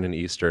Western and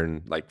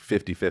Eastern, like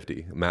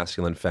 50-50,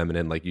 masculine,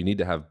 feminine, like you need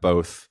to have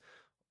both.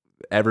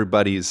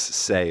 Everybody's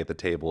say at the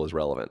table is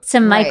relevant.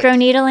 Some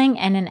microneedling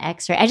and an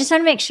x-ray. I just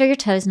want to make sure your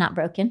toe's not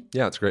broken.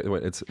 Yeah, it's great.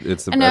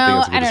 It's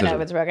no, I don't know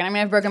if it's broken. I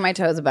mean, I've broken my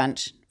toes a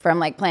bunch from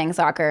like playing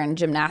soccer and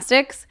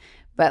gymnastics,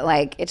 but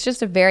like it's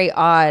just a very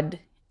odd,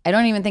 I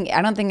don't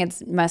think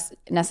it's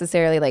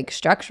necessarily like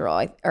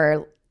structural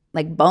or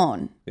like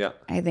bone. Yeah.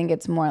 I think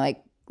it's more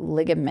like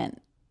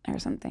ligament or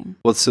something.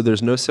 Well, so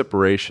there's no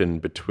separation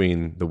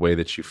between the way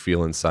that you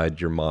feel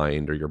inside your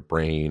mind or your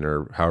brain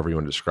or however you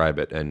want to describe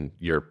it and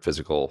your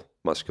physical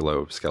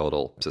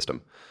musculoskeletal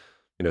system.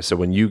 You know, so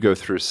when you go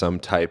through some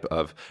type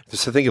of,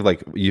 so think of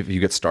like you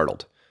get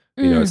startled.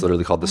 You know, it's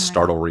literally called the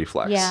startle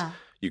reflex. Yeah.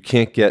 You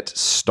can't get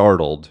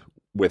startled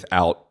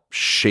without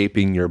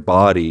shaping your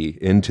body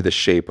into the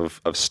shape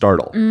of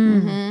startle.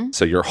 Mm-hmm.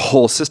 So your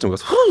whole system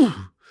goes, whoo.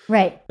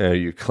 Right.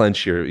 You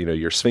clench your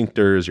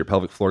sphincters, your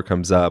pelvic floor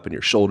comes up and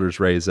your shoulders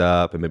raise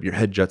up and maybe your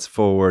head juts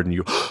forward and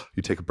you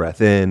take a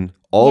breath in.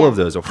 All of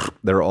those,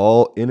 they're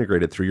all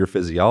integrated through your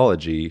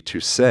physiology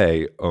to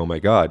say, oh my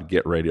God,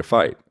 get ready to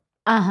fight.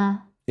 Uh-huh.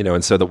 You know,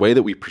 and so the way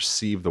that we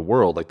perceive the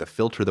world, like the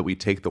filter that we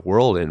take the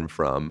world in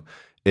from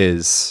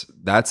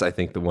that's, I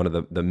think, one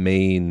of the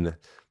main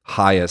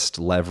highest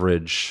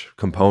leverage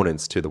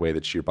components to the way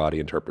that your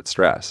body interprets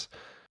stress.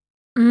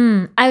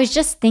 I was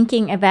just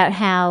thinking about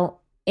how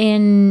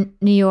in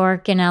New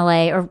York and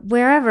LA or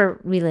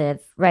wherever we live,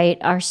 right,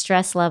 our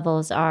stress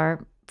levels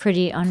are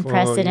pretty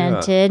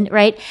unprecedented,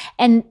 right?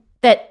 And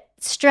that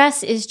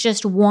stress is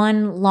just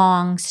one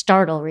long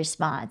startle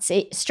response.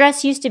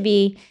 Stress used to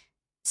be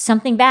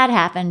something bad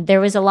happened. There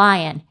was a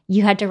lion.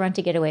 You had to run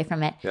to get away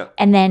from it. Yeah.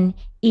 And then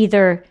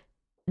either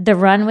the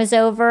run was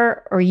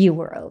over or you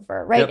were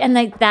over, right? Yep. And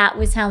like that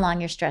was how long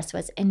your stress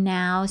was. And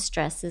now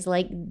stress is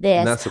like this.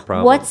 And that's the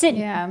problem.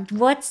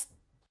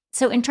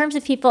 So in terms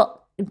of people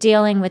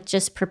dealing with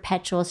just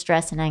perpetual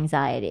stress and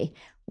anxiety,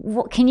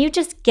 can you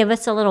just give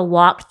us a little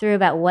walkthrough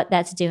about what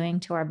that's doing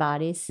to our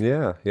bodies?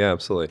 Yeah,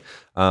 absolutely.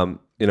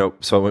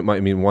 So it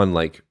might mean one,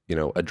 like,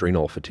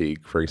 adrenal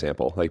fatigue, for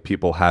example, like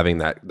people having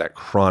that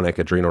chronic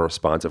adrenal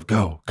response of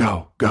go,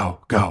 go, go,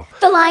 go.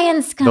 The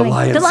lion's coming. The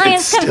lion's coming.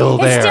 Still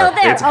there. It's still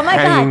there. It's oh my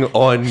hanging God.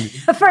 On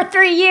for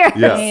 3 years.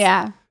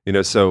 Yeah.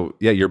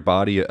 Your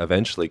body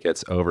eventually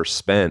gets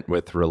overspent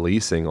with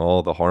releasing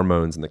all the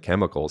hormones and the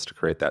chemicals to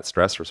create that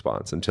stress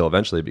response until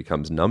eventually it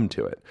becomes numb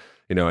to it.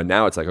 And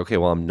now it's like, okay,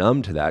 well, I'm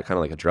numb to that, kind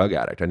of like a drug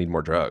addict. I need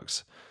more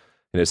drugs.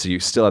 So you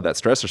still have that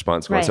stress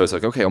response going. Right. So it's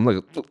like, okay, I'm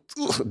like,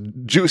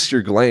 juice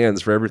your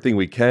glands for everything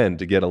we can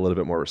to get a little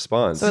bit more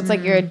response. So it's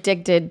like you're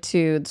addicted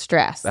to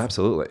stress.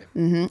 Absolutely.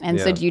 Mm-hmm.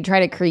 And so do you try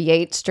to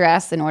create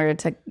stress in order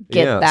to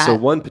get that? So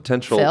one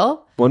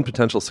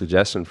potential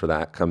suggestion for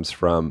that comes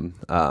from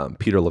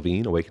Peter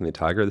Levine, Awakening the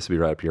Tiger. This would be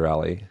right up your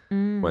alley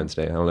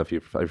Wednesday. I don't know if are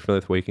you familiar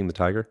with Waking the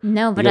Tiger?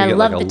 No, but I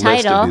love the title.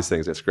 List of these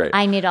things. It's great.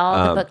 I need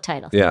all the book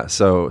titles. Yeah.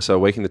 So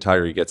Awakening the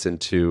Tiger, he gets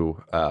into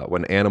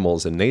when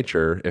animals in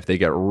nature, if they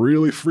get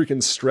really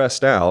freaking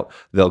stressed out,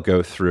 they'll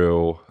go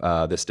through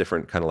this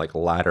different kind of like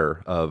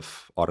ladder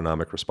of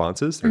autonomic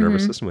responses, their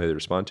nervous system, the way they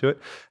respond to it.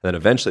 And then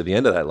eventually the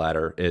end of that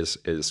ladder is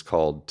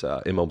called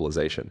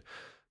immobilization.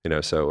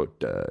 So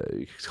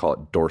you could call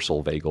it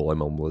dorsal vagal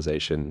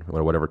immobilization,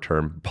 or whatever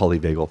term.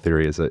 Polyvagal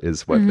theory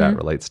is what that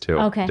relates to.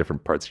 Okay.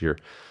 Different parts of your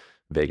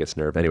vagus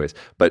nerve. Anyways,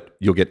 but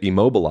you'll get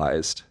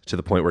immobilized to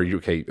the point where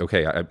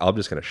I'm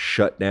just going to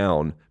shut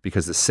down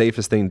because the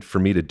safest thing for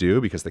me to do,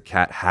 because the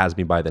cat has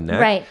me by the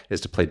neck, is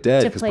to play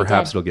dead, because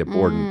perhaps it'll get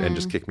bored and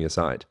just kick me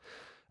aside.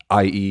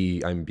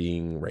 i.e. I'm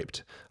being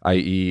raped,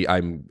 i.e.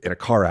 I'm in a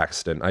car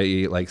accident,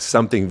 i.e. like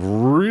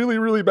something really,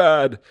 really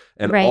bad.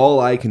 And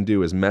all I can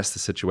do is mess the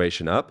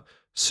situation up.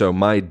 So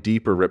my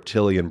deeper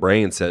reptilian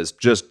brain says,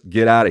 just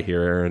get out of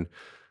here, Aaron.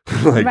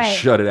 Like Right.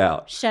 shut it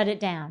out. Shut it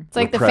down. It's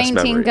like the Repressed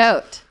fainting memories.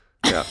 goat.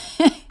 Yeah.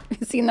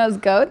 You seen those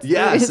goats?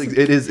 Yes, They just-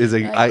 it is.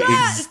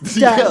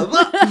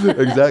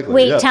 Exactly.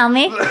 Wait, yeah. tell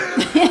me.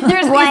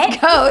 There's What? these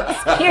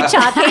goats. You're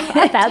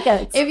talking about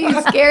goats. If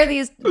you scare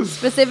these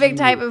specific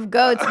type of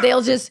goats,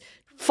 they'll just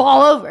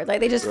fall over. Like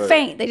they just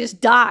faint. They just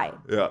die.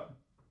 Yeah.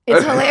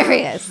 It's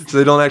hilarious. So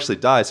they don't actually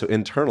die. So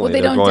internally, Well,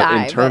 they they're don't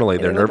die, internally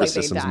but their they look nervous like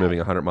they system's die. moving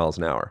 100 miles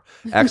an hour.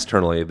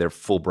 Externally, their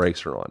full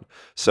brakes are on.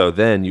 So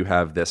then you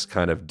have this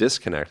kind of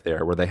disconnect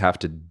there where they have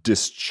to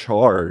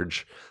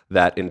discharge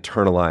that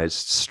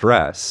internalized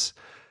stress.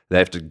 They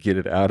have to get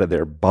it out of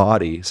their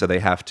body. So they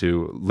have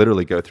to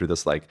literally go through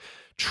this like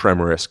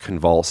tremorous,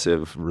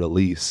 convulsive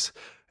release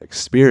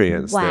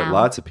experience that Wow.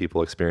 lots of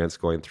people experience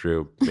going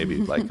through maybe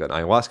like an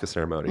ayahuasca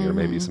ceremony or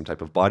maybe some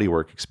type of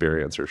bodywork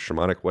experience or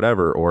shamanic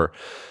whatever or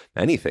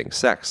anything,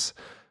 sex.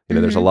 You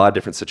know, there's a lot of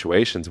different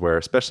situations where,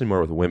 especially more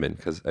with women,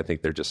 because I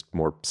think they're just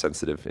more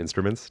sensitive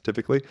instruments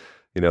typically.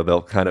 You know,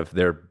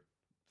 they're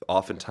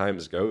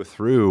oftentimes go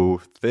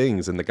through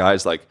things and the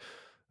guy's like,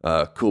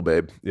 cool,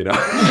 babe, you know?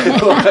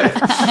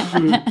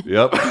 Like,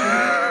 yep.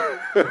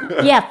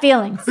 Yeah,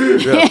 feelings.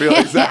 Yeah, feel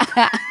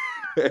exactly.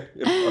 You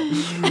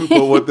know?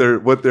 But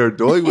what they're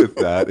doing with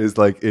that is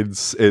like in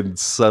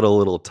subtle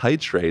little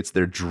titrates,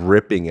 they're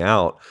dripping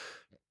out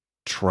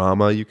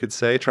trauma, you could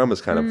say. Trauma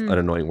is kind of an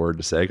annoying word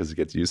to say because it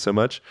gets used so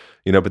much,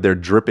 you know, but they're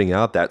dripping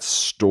out that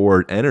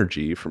stored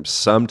energy from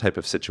some type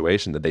of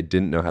situation that they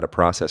didn't know how to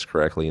process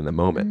correctly in the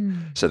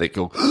moment. So they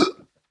go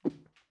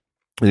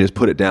and just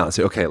put it down and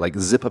say, okay, like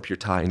zip up your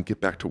tie and get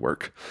back to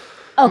work.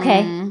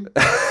 Okay.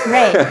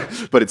 Right.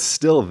 But it's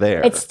still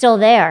there. It's still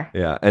there.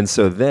 Yeah. And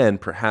so then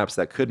perhaps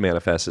that could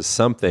manifest as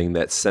something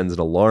that sends an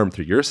alarm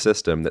through your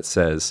system that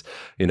says,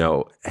 you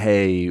know,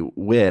 hey,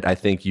 Whit, I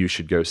think you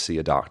should go see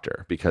a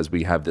doctor because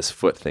we have this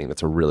foot thing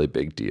that's a really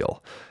big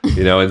deal.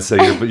 You know, and so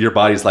your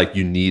body's like,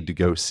 you need to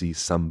go see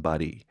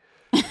somebody.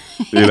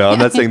 You know, I'm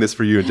not saying this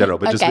for you in general,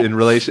 but just Okay. in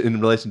relation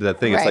to that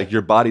thing, it's Right. like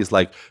your body's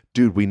like,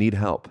 dude, we need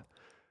help.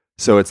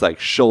 So it's like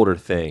shoulder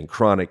thing,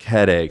 chronic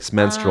headaches,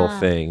 menstrual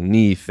thing,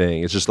 knee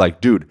thing. It's just like,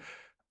 dude,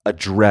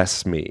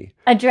 address me.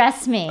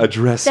 Address me.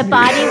 Address the me.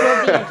 body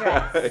will be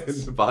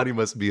addressed. The body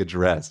must be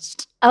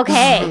addressed.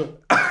 Okay.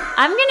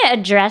 I'm going to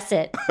address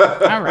it. All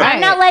right. I'm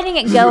not letting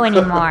it go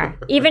anymore.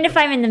 Even if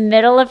I'm in the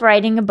middle of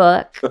writing a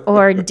book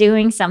or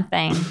doing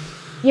something.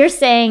 You're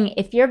saying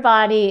if your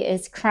body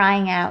is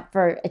crying out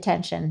for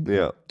attention,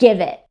 Yeah. give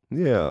it.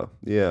 Yeah.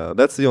 Yeah.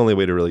 That's the only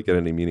way to really get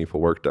any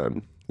meaningful work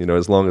done. You know,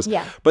 as long as,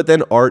 Yeah. But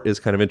then art is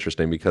kind of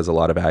interesting because a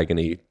lot of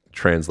agony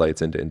translates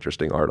into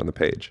interesting art on the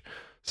page.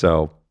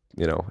 So,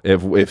 you know,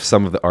 if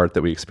some of the art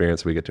that we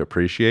experience, we get to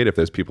appreciate, if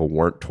those people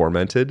weren't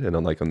tormented and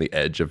on the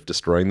edge of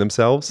destroying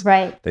themselves,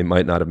 Right. they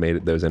might not have made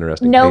it those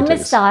interesting No paintings.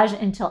 massage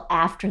until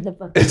after the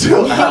book. is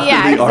Until after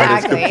Yeah, the art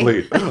is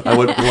exactly. complete. I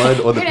want blood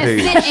on the You're gonna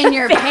page. sit in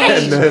your pain.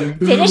 And then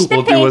Finish the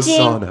we'll do a painting.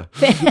 sauna.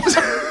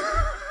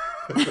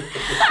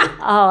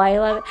 Oh, I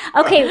love it.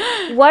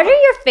 Okay, what are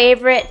your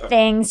favorite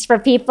things for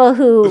people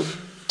who?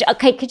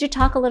 Okay, could you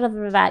talk a little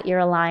bit about your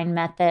Align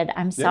method?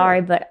 I'm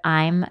sorry, but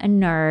I'm a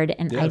nerd,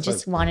 and Yeah, I it's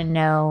just fine. want to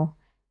know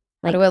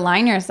How to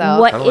align yourself.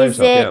 what Align is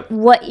yourself, it,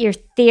 what your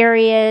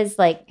theory is,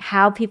 like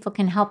how people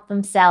can help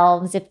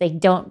themselves if they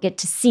don't get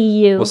to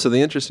see you. Well, so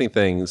the interesting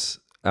things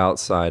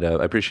outside of,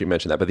 I appreciate you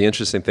mentioned that, but the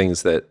interesting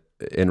things that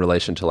in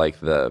relation to like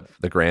the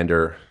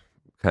grander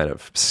kind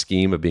of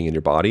scheme of being in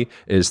your body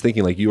is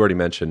thinking, like you already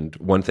mentioned,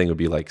 one thing would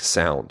be like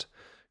sound.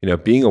 You know,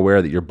 being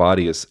aware that your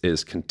body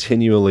is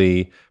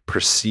continually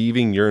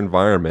perceiving your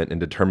environment and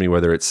determining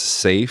whether it's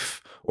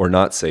safe or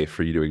not safe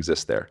for you to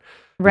exist there.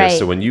 You know, Right.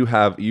 so when you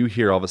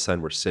hear all of a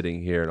sudden we're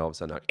sitting here and all of a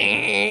sudden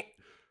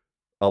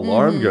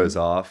alarm goes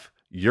off,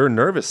 your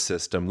nervous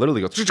system literally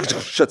goes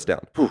shuts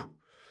down. Whew.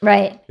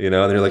 right. You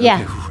know, and then you're like,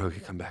 Yeah. okay,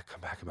 come back.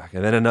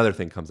 And then another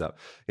thing comes up,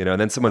 you know, and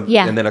then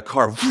Yeah. and then a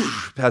car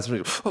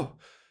passes,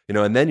 you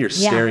know, and then you're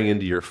staring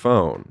into your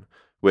phone,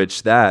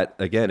 which that,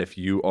 again, if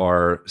you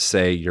are,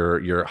 say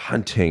you're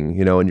hunting,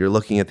 you know, and you're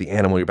looking at the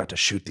animal, you're about to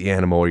shoot the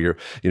animal, or you're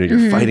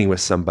fighting with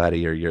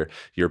somebody, or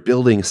you're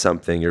building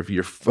something, or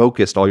you're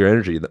focused all your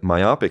energy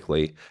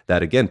myopically,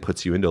 that again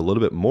puts you into a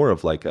little bit more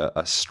of like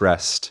a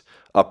stressed,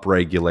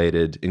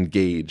 upregulated,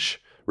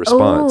 engage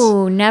response.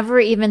 Oh, never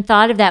even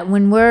thought of that.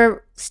 When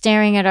we're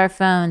staring at our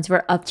phones,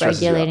 we're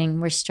Stresses you out. upregulating,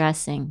 we're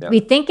stressing. Yeah. We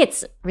think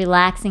it's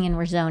relaxing and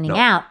we're zoning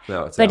out,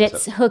 No, it's but the it's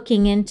opposite.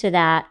 hooking into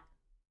that.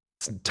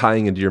 It's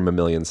tying into your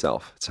mammalian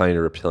self. It's tying into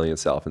your reptilian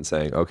self and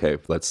saying, okay,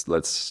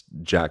 let's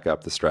jack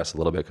up the stress a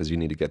little bit because you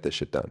need to get this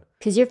shit done.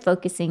 Because you're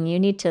focusing, you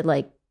need to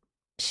like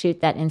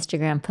shoot that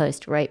Instagram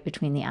post right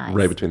between the eyes.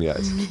 Right between the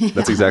eyes.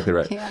 That's exactly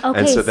right. Yeah. Okay,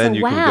 And so then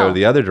you can wow. go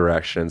the other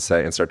direction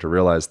and start to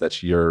realize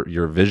that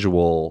your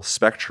visual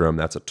spectrum,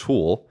 that's a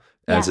tool,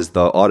 as Yeah. is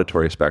the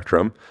auditory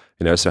spectrum.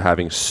 You know, so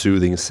having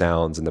soothing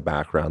sounds in the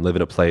background, live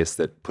in a place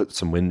that puts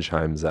some wind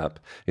chimes up,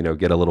 you know,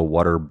 get a little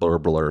water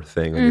burbler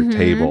thing on your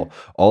table.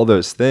 All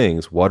those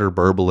things, water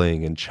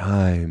burbling and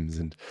chimes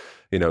and,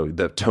 you know,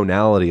 the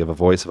tonality of a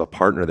voice of a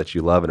partner that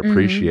you love and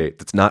appreciate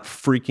that's not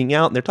freaking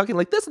out and they're talking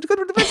like this.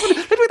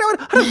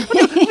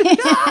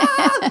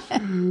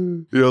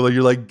 Like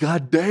you're like,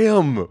 God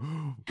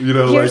damn.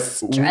 You're like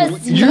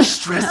stressing you're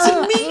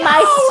stressing me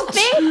my out.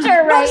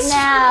 sphincter right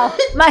now.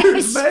 My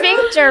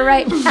sphincter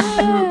right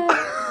now.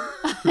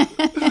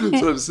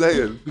 That's what I'm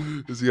saying.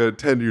 Is you got to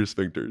tend to your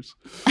sphincters.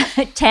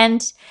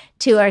 Tend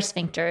to our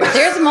sphincters.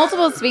 There's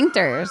multiple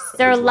sphincters.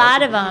 There are a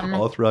lot of them.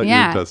 All throughout your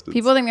Yeah. intestines.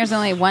 People think there's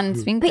only one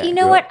sphincter. But you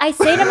know what? I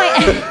say to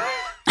my...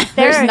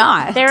 There's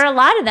not. There are a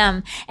lot of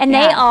them. And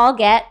they all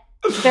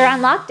they're on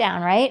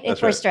lockdown, right? That's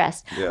If we're right.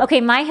 stressed. Yeah. Okay,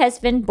 my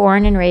husband,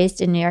 born and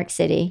raised in New York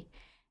City,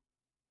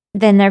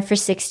 been there for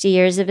 60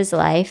 years of his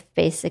life,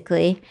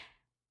 basically.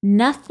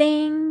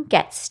 Nothing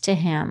gets to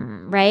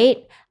him, right?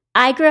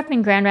 I grew up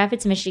in Grand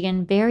Rapids,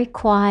 Michigan, very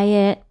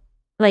quiet.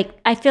 Like,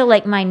 I feel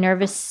like my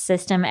nervous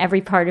system,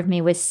 every part of me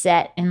was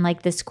set in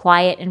like this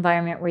quiet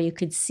environment where you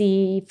could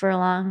see for a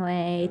long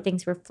way,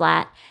 things were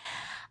flat.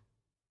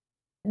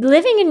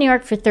 Living in New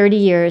York for 30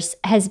 years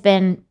has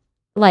been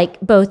like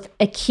both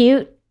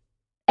acute,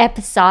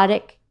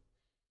 episodic,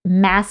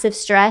 massive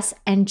stress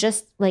and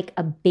just like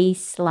a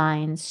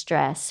baseline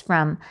stress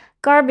from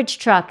garbage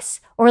trucks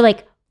or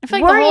like I feel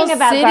like worrying the whole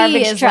about city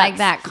garbage is trucks. like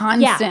that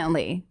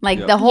constantly. Like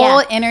Yeah. the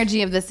whole Yeah.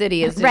 energy of the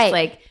city is just Right.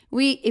 like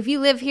if you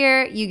live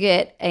here, you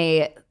get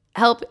a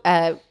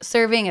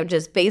serving of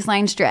just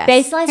baseline stress.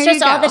 Baseline Here stress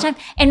you all the go. time.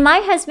 And my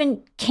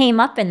husband came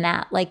up in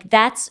that. Like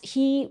that's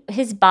he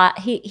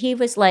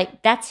was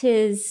like, that's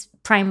his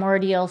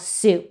primordial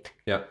soup,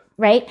 Yeah.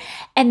 right?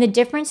 And the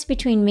difference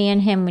between me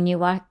and him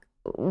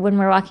when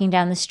we're walking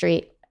down the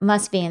street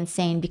must be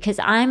insane because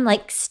I'm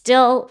like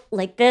still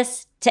like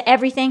this to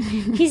everything.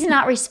 He's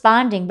not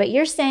responding, but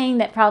you're saying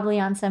that probably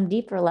on some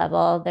deeper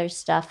level there's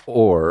stuff.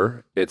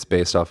 Or it's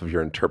based off of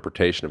your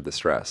interpretation of the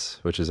stress,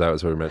 which is that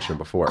was what we mentioned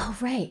before. Oh,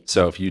 right.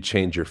 So if you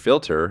change your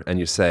filter and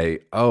you say,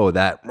 oh,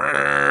 that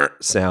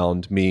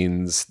sound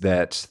means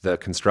that the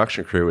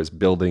construction crew is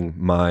building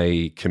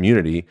my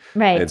community,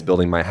 Right. and it's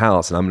building my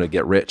house, and I'm going to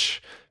get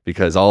rich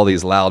because all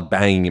these loud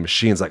banging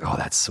machines, like, oh,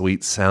 that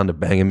sweet sound of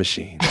banging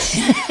machines,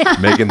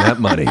 making that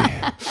money.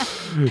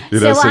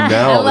 So I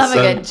I all of love a a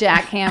sudden, good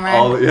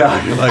jackhammer.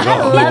 you're like, I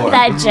oh, love Lord.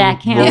 that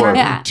jackhammer. Lord,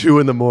 Yeah. 2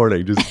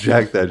 a.m, just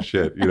jack that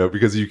shit,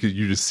 because you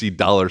just see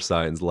dollar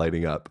signs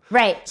lighting up.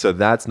 Right. So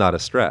that's not a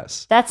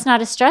stress. That's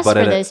not a stress for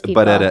those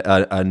people. But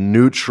at a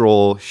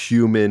neutral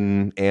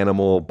human,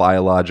 animal,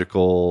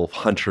 biological,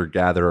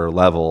 hunter-gatherer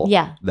level,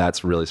 Yeah.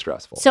 that's really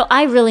stressful. So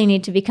I really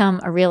need to become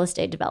a real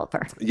estate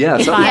developer. Yeah,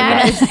 If something I'm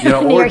like that.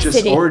 in New York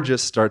City. or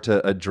just start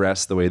to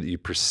address the way that you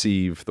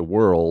perceive the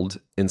world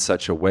in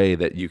such a way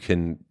that you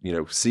can,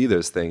 see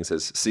those things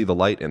as see the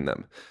light in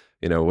them.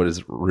 What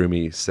does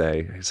Rumi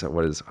say? He said, I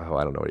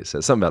don't know what he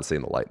says. Something about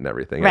seeing the light in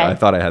everything. Right. I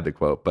thought I had the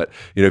quote, but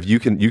if you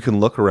can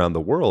look around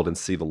the world and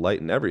see the light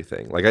in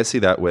everything. Like I see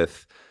that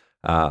with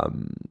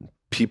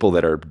people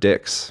that are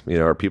dicks,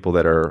 or people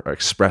that are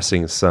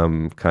expressing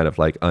some kind of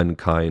like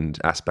unkind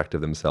aspect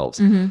of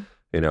themselves,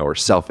 or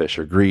selfish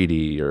or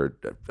greedy or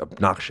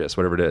obnoxious,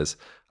 whatever it is.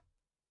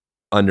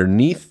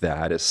 Underneath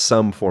that is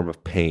some form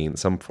of pain,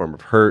 some form of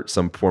hurt,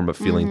 some form of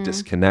feeling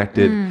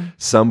disconnected,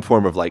 some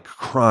form of like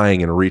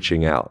crying and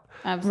reaching out.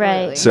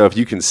 Absolutely. Right. So if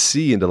you can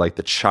see into like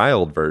the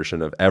child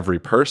version of every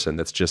person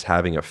that's just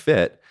having a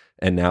fit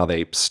and now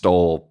they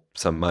stole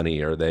some money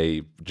or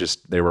they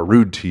were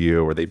rude to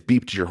you or they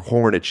beeped your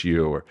horn at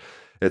you or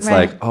it's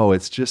Right. like, oh,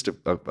 it's just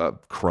a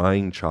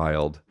crying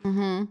child.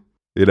 Mm-hmm.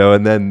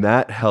 And then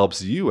that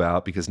helps you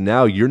out because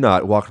now you're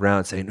not walking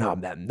around saying, no,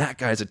 man, that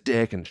guy's a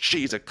dick and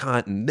she's a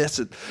cunt and this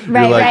is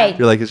Right, right.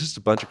 You're like, it's just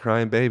a bunch of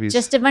crying babies.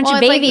 Just a bunch Well,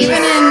 of it's like babies.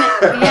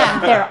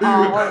 they're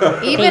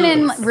all even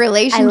in babies.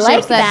 relationships, I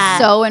like that.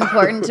 that's so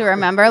important to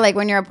remember. Like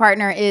when your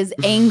partner is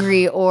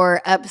angry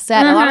or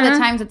upset, a lot of the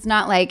times it's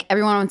not like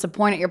everyone wants to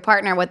point at your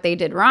partner what they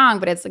did wrong,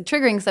 but it's like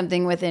triggering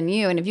something within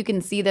you. And if you can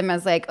see them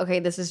as like, okay,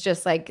 this is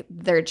just like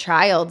their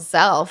child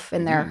self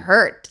and they're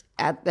hurt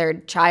at their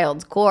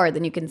child's core,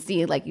 then you can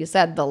see, like you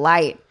said, the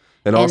light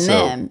And in also-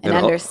 them and and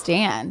al-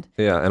 understand.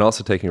 Yeah, and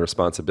also taking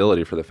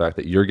responsibility for the fact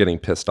that you're getting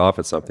pissed off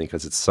at something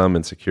because it's some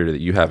insecurity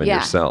that you have in Yeah,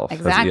 yourself.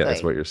 exactly.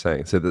 That's what you're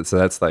saying. So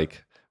that's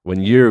like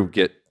when you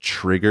get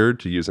triggered,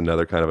 to use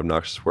another kind of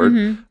obnoxious word,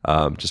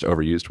 just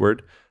overused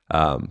word,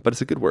 but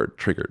it's a good word,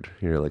 triggered.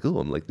 You're like, oh,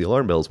 I'm like the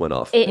alarm bells went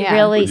off. It Yeah.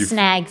 really When you-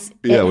 snags.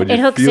 when It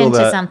you hooks feel into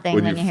that- something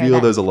when you you hear feel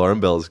that. those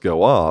alarm bells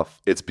go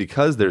off. It's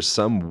because there's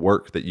some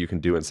work that you can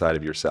do inside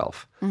of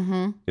yourself. So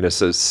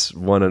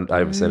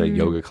I was in a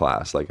yoga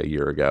class like a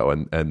year ago,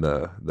 and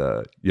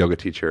the yoga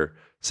teacher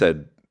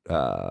said,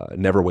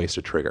 "Never waste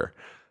a trigger."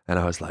 And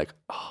I was like,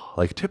 oh,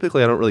 like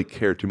typically I don't really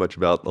care too much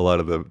about a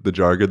lot of the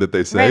jargon that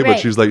they say, Right, but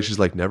right. she's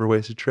like, never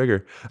waste a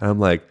trigger. And I'm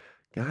like,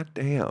 God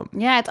damn.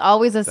 Yeah, it's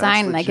always a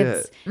sign. Like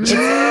legit.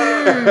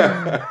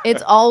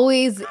 it's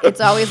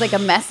always like a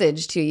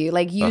message to you.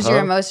 Like use your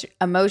Uh-huh.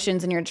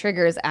 emotions and your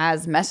triggers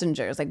as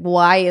messengers. Like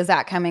why is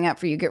that coming up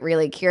for you? Get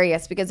really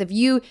curious because if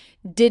you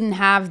didn't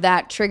have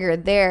that trigger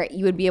there,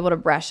 you would be able to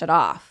brush it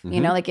off. You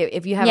know, like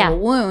if you have Yeah. a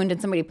wound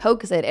and somebody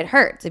pokes it, it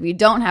hurts. If you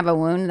don't have a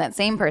wound, that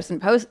same person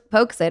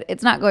pokes it,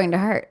 it's not going to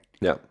hurt.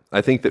 Yeah.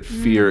 I think that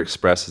fear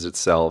expresses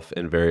itself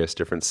in various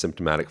different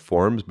symptomatic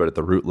forms, but at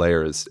the root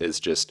layer is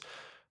just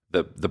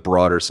the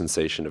broader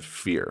sensation of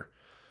fear.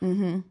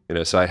 You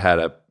know, so I had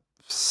a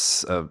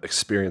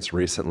experience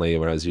recently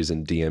when I was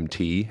using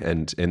DMT,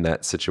 and in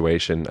that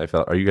situation, I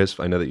felt.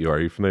 I know that you are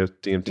you familiar with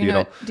DMT at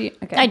all?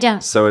 Okay. I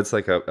don't. So it's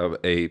like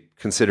a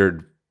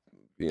considered,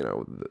 you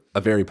know,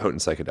 a very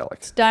potent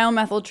psychedelic.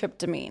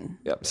 Dimethyltryptamine.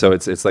 Yeah. So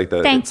it's like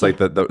the Thank it's like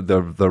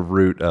the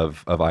root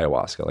of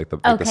ayahuasca, like the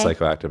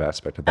psychoactive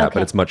aspect of that. Okay.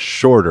 But it's much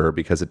shorter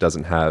because it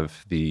doesn't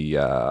have the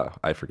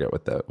I forget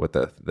what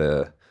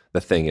the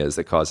thing is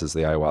that causes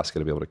the ayahuasca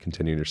to be able to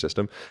continue in your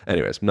system.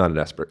 Anyways, I'm not an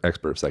expert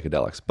of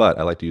psychedelics, but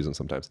I like to use them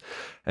sometimes.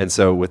 And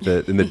so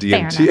in the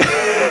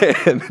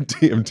DMT and the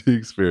DMT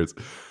experience,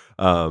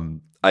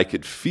 I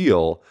could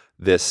feel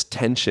this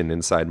tension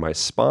inside my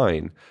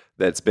spine.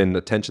 That's been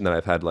a tension that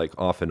I've had like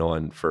off and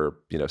on for,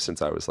 you know,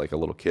 since I was like a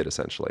little kid,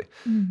 essentially.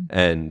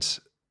 And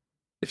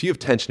if you have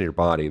tension in your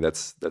body,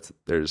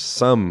 there's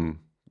some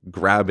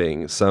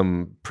grabbing,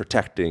 some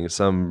protecting,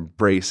 some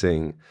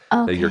bracing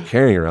that you're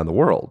carrying around the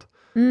world.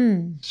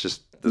 It's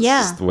just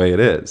just the way it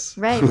is.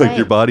 Right. Like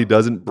your body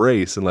doesn't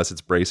brace unless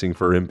it's bracing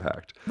for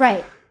impact.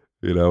 Right.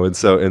 You know, and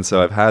so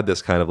I've had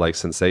this kind of like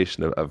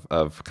sensation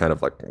of kind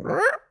of like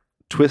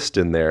twist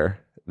in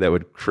there that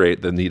would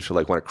create the need for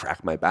like want to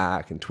crack my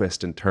back and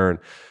twist and turn.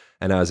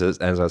 And as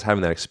I was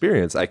having that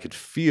experience, I could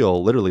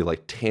feel literally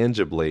like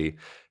tangibly,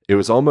 it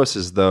was almost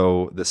as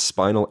though the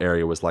spinal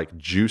area was like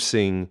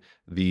juicing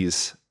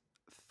these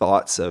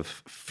thoughts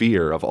of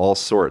fear of all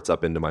sorts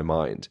up into my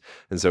mind.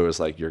 And so it was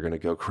like, you're going to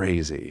go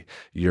crazy.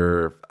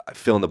 You're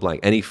fill in the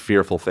blank, any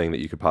fearful thing that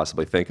you could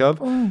possibly think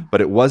of.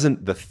 But it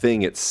wasn't the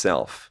thing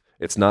itself.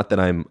 It's not that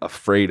I'm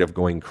afraid of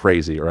going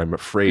crazy or I'm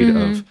afraid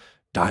of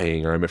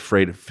dying or I'm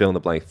afraid of fill in the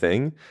blank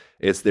thing.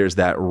 There's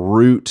that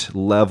root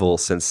level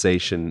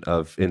sensation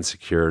of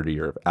insecurity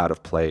or out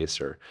of place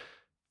or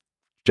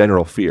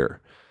general fear.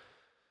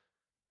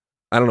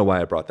 I don't know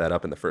why I brought that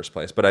up in the first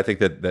place, but I think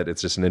that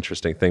it's just an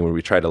interesting thing when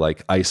we try to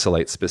like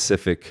isolate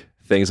specific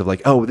things of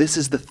like, oh, this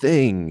is the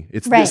thing.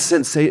 It's this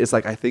sensation. It's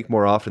like, I think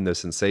more often those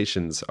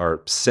sensations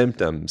are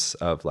symptoms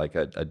of like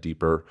a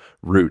deeper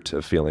root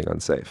of feeling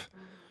unsafe.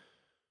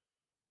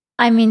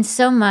 I mean,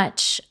 so many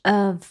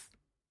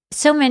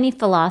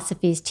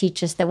philosophies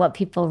teach us that what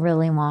people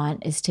really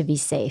want is to be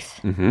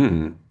safe.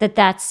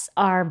 That's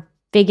our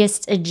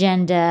biggest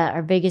agenda,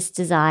 our biggest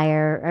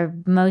desire, our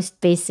most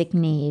basic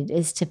need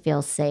is to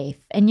feel safe.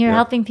 And you're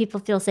helping people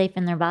feel safe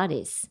in their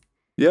bodies.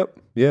 Yep.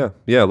 Yeah.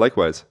 Yeah.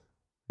 Likewise.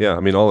 Yeah. I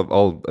mean,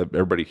 all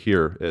everybody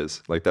here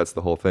is like, that's the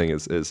whole thing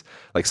is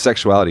like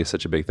sexuality is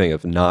such a big thing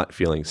of not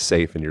feeling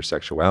safe in your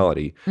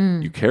sexuality.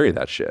 You carry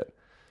that shit.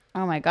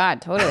 Oh my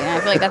God, totally. And I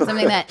feel like that's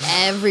something that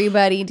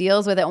everybody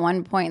deals with at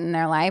one point in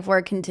their life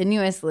or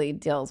continuously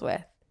deals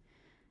with.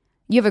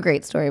 You have a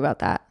great story about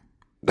that.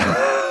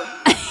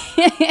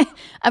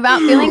 About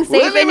feeling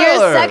safe Whitney in your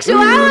Miller.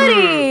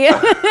 sexuality.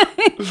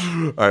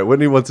 All right,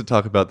 Whitney wants to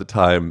talk about the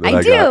time that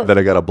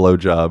I got a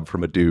blowjob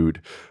from a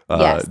dude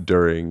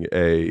during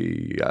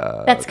a.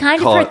 That's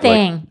kind of her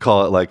thing.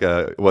 Call it like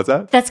a what's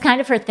that? That's kind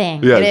of her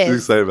thing. Yeah, It she's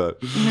is. excited about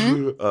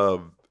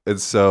it.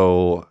 And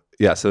so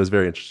so it was a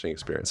very interesting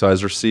experience. So I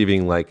was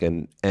receiving like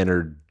an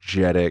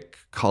energetic,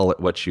 call it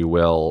what you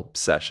will,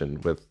 session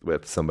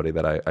with somebody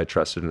that I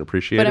trusted and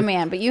appreciated. But a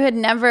man. But you had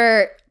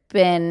never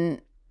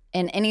been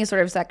in any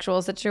sort of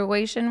sexual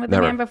situation with a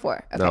man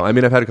before? Okay. No, I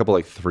mean, I've had a couple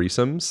like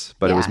threesomes,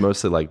 but it was Yeah.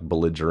 mostly like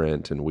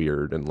belligerent and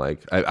weird. And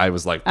like, I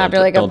was like, After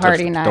like a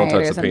party don't night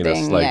touch or the penis.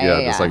 something. Like,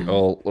 Yeah. just like,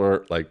 oh,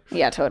 or like,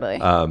 Yeah, totally.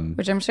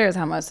 Which I'm sure is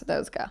how most of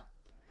those go.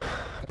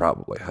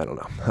 probably, I don't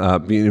know.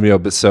 You know,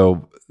 but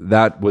so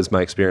that was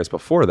my experience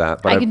before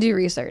that. But I can do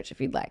research if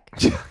you'd like.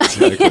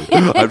 Exactly.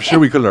 I'm sure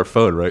we could on our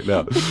phone right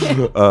now.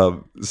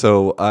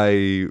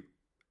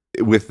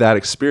 With that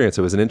experience,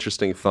 it was an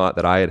interesting thought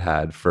that I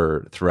had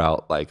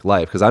throughout like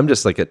life. Cause I'm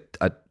just like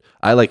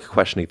I like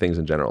questioning things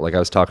in general. Like I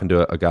was talking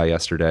to a guy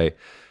yesterday,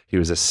 he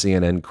was a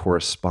CNN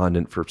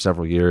correspondent for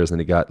several years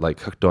and he got like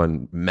hooked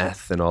on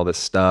meth and all this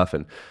stuff.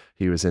 And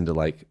he was into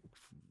like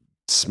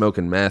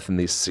smoking meth and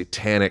these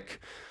satanic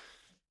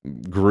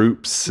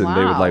groups and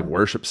they would like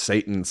worship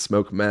Satan,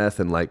 smoke meth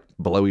and like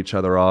blow each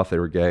other off. They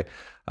were gay.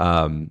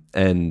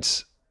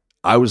 And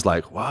I was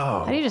like,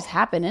 whoa. How do you just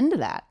happen into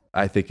that?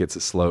 I think it's a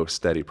slow,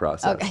 steady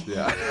process. Okay.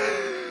 Yeah.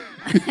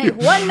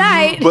 One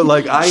night, But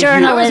like I I was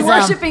Journalism.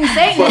 worshiping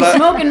Satan and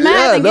smoking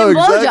meth and getting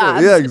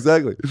blowjobs. Yeah,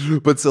 exactly.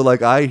 But so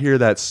like I hear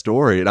that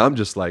story and I'm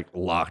just like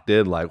locked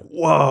in, like,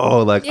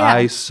 whoa, like Yeah.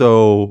 I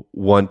so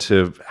want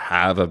to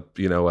have an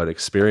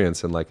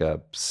experience and like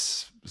where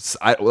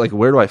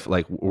do I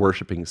like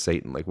worshiping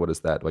Satan? Like, what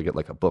is that? Do I get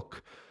like a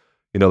book?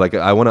 You know, like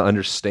I want to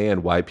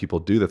understand why people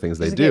do the things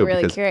they Just do. get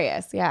really because,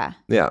 curious. Yeah.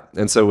 yeah.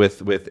 And so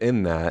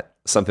within that,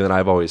 something that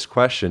I've always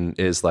questioned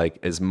is like,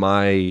 is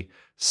my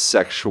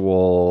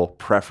sexual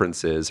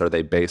preferences, are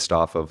they based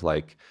off of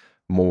like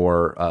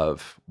more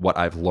of what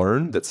I've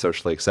learned that's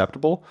socially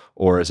acceptable?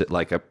 Or is it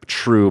like a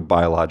true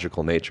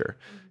biological nature?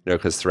 You know,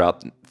 because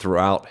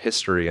throughout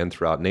history and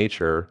throughout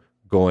nature,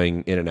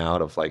 going in and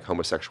out of like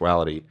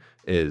homosexuality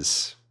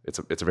it's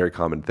a very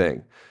common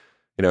thing.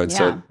 You know, and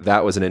so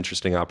that was an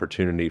interesting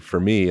opportunity for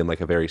me in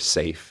like a very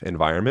safe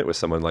environment with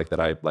someone like that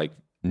I like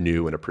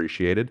knew and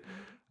appreciated.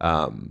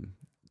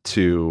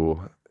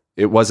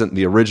 It wasn't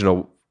the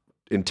original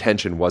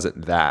intention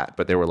wasn't that,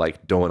 but they were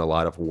like doing a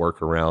lot of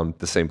work around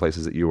the same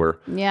places that you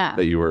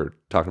were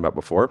talking about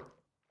before.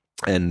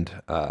 And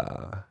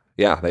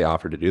they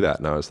offered to do that.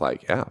 And I was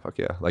like, yeah, fuck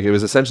yeah. Like it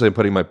was essentially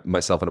putting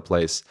myself in a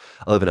place.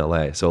 I live in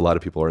LA. So a lot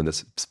of people are in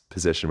this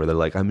position where they're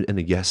like, I'm in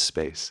a yes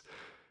space.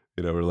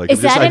 You know, we're like,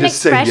 is that an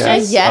expression?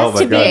 Yes. Oh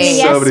my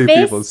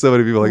God. So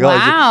many people like,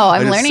 wow,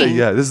 I just learning. Say,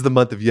 yeah, this is the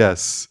month of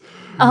yes.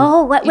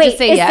 Oh,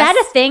 wait, is that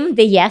a thing?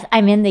 The yes,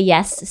 I'm in the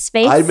yes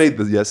space? I made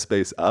the yes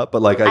space up,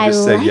 but like I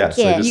just say yes.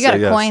 You got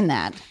to coin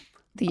that.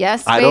 The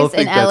yes space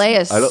in LA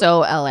is so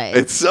LA.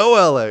 It's so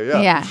LA,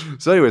 yeah.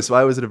 So anyway, so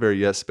I was in a very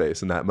yes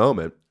space in that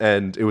moment.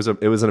 And it was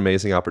an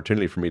amazing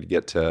opportunity for me to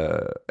get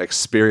to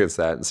experience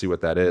that and see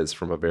what that is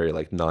from a very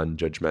like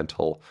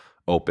non-judgmental,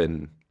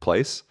 open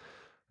place.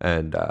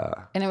 And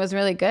it was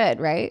really good,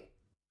 right?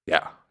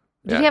 Yeah.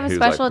 Did you have a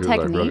special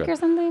technique or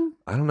something?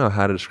 I don't know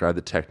how to describe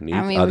the technique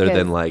other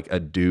than like a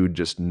dude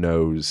just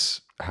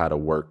knows how to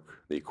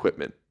work the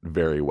equipment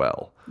very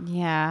well.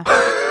 Yeah.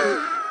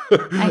 I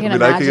can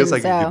imagine. I guess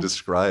I could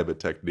describe a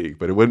technique,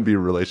 but it wouldn't be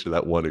in relation to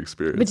that one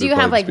experience. But do you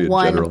have like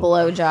one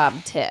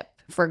blowjob tip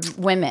for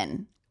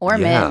women or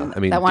men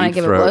that want to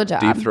give a blowjob?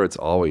 Deep throat's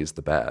always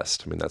the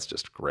best. I mean, that's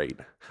just great.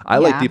 I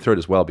like deep throat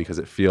as well because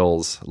it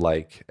feels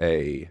like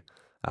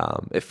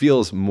it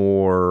feels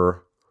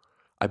more,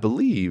 I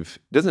believe,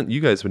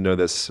 you guys would know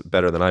this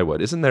better than I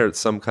would. Isn't there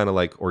some kind of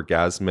like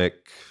orgasmic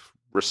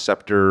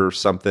receptor or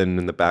something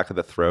in the back of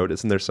the throat?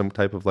 Isn't there some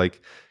type of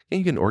like, can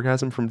you get an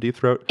orgasm from deep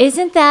throat?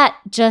 Isn't that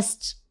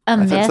just a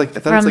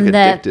myth from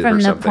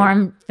the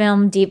porn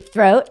film Deep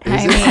Throat?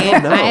 I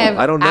mean,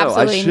 I don't know.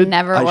 Absolutely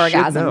never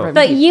orgasm from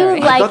but deep you throat.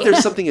 like, I thought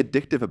there's something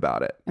addictive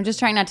about it. I'm just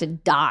trying not to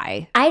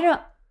die.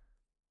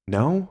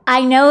 No?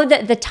 I know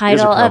that the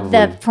title of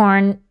the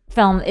porn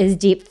film is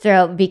Deep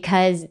Throat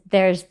because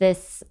there's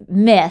this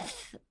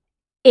myth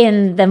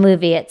in the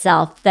movie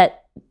itself that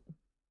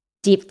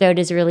deep throat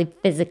is really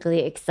physically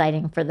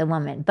exciting for the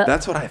woman. But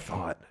that's what I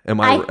thought.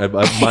 Am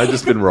I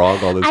just been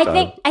wrong all this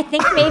time? I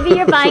think maybe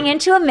you're buying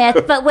into a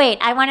myth, but wait,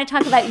 I want to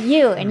talk about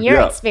you and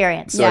your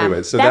experience. So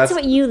anyway, that's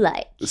what you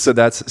like. So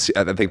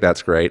I think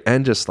that's great.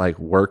 And just like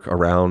work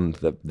around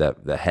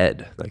the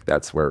head. Like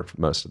that's where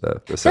most of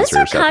the sensory receptors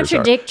are. Those are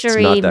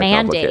contradictory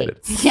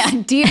mandates. Yeah,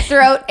 deep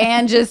throat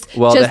and just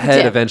the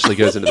head eventually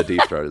goes into the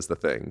deep throat is the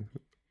thing.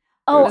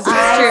 Oh,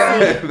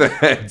 true. The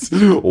head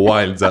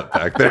winds up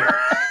back there.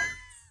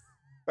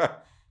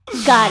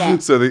 Got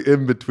it. So the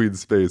in-between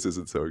space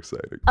isn't so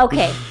exciting.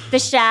 Okay. The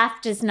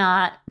shaft is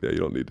not. Yeah, you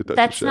don't need to touch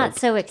That's the shaft. not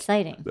so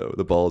exciting. No,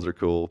 the balls are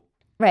cool.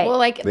 Right. Well,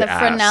 like the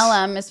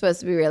frenellum is supposed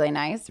to be really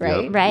nice,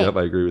 right? Yep, right. Yep,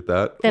 I agree with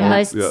that. The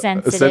most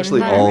sensitive.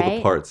 Essentially part, all right?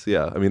 the parts,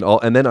 yeah. I mean,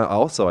 and then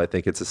also I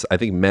think I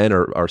think men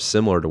are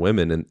similar to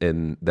women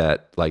in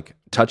that like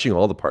touching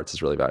all the parts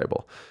is really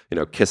valuable. You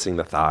know, kissing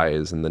the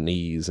thighs and the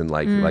knees and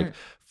like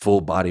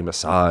full body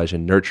massage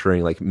and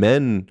nurturing. Like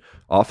men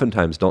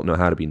oftentimes don't know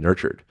how to be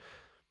nurtured.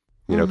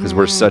 You know, because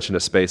we're such in a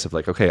space of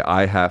like, okay,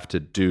 I have to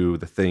do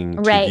the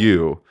thing to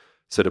you.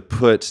 So to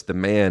put the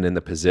man in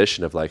the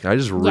position of like, I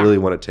just really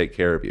want to take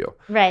care of you.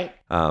 Right.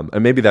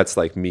 And maybe that's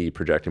like me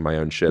projecting my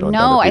own shit on other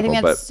people. No, I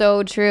think that's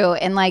so true.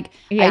 And like,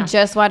 I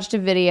just watched a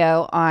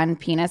video on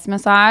penis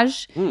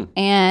massage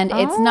and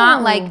it's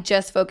not like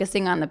just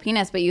focusing on the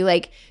penis, but you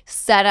like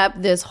set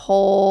up this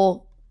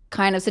whole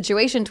kind of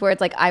situation to where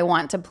it's like, I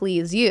want to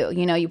please you.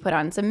 You know, you put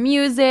on some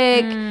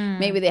music,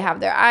 maybe they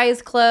have their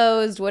eyes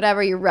closed,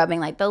 whatever. You're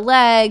rubbing like the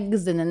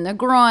legs and then the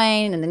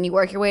groin, and then you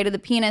work your way to the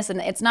penis. And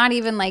it's not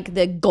even like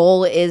the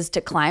goal is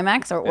to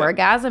climax or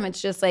orgasm.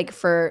 It's just like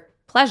for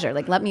pleasure.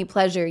 Like, let me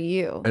pleasure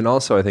you. And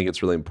also, I think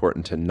it's really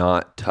important to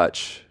not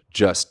touch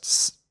just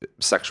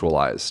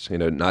sexualized, you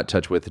know, not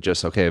touch with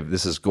just, okay, if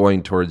this is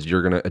going towards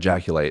you're going to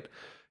ejaculate.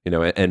 You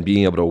know, and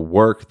being able to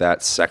work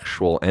that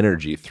sexual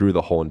energy through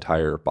the whole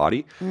entire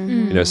body.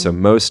 You know, so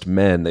most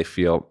men, they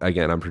feel,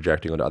 again, I'm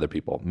projecting onto other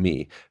people,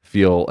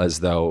 feel as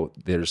though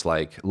there's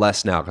like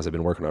less now because I've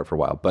been working on it for a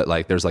while, but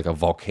like there's like a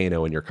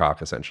volcano in your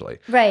cock essentially.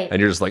 Right.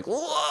 And you're just like,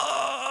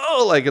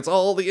 whoa, like it's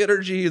all the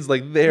energy is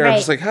like there. I'm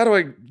just like, how do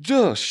I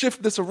just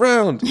shift this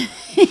around?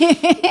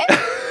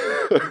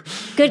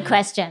 Good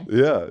question.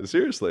 Yeah,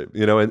 seriously.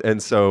 You know,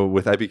 and so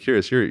I'd be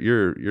curious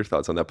your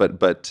thoughts on that.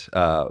 But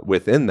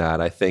within that,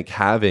 I think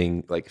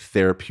having like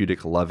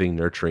therapeutic, loving,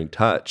 nurturing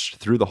touch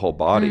through the whole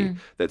body.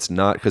 That's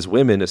not because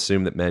women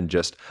assume that men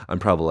just. I'm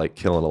probably like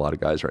killing a lot of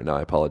guys right now.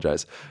 I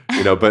apologize.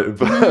 You know, but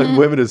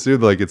women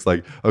assume like it's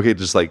like okay,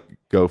 just like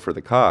go for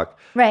the cock.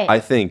 Right. I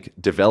think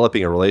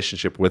developing a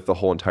relationship with the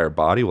whole entire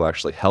body will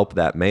actually help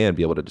that man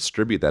be able to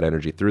distribute that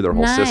energy through their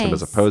whole system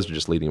as opposed to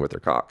just leading with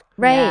their cock.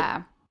 Right.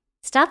 Yeah.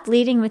 Stop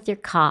leading with your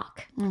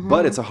cock.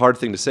 But it's a hard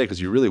thing to say because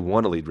you really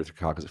want to lead with your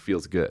cock because it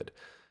feels good.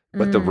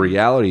 But the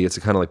reality, it's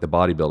kind of like the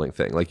bodybuilding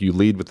thing. Like you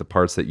lead with the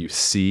parts that you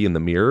see in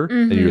the mirror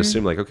and you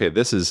assume like, okay,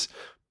 this is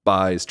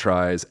bis,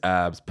 tris,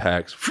 abs,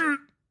 pecs. You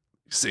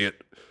see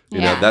it? You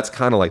Yeah. know, that's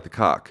kind of like the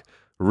cock.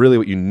 Really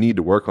what you need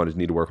to work on is you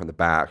need to work on the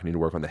back, you need to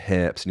work on the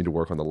hips, you need to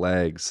work on the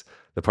legs,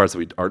 the parts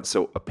that aren't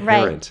so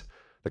apparent.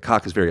 The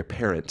cock is very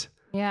apparent.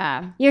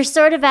 Yeah. You're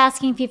sort of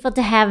asking people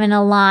to have an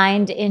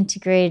aligned,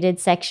 integrated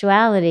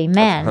sexuality,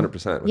 men.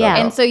 100%. Yeah.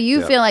 And so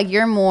you feel like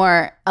you're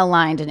more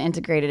aligned and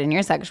integrated in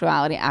your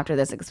sexuality after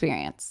this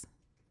experience,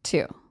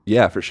 too.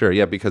 Yeah, for sure.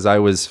 Yeah, because I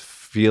was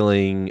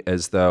feeling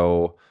as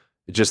though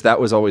just that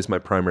was always my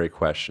primary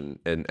question.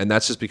 And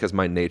that's just because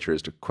my nature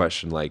is to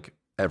question like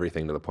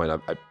everything to the point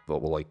I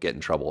will like get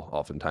in trouble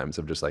oftentimes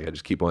of just like, I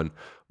just keep on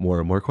more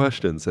and more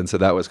questions. And so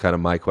that was kind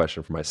of my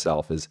question for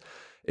myself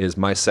is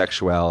my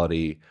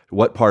sexuality,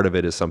 what part of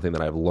it is something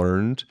that I've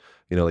learned,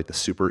 you know, like the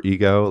super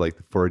ego, like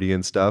the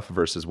Freudian stuff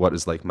versus what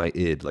is like my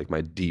id, like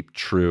my deep,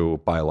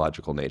 true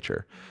biological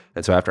nature.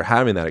 And so after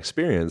having that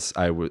experience,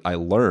 I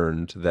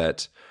learned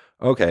that,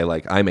 okay,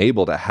 like I'm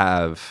able to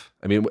have,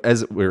 I mean,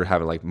 as we were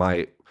having like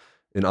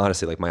and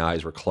honestly, like my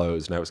eyes were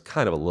closed and I was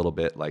kind of a little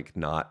bit like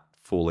not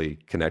fully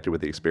connected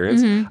with the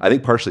experience. I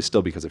think partially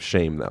still because of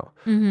shame though.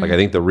 Like I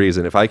think the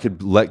reason, if I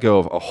could let go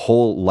of a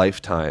whole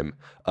lifetime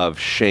of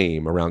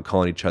shame around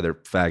calling each other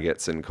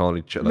faggots and calling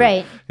each other,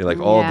 Right. you know, like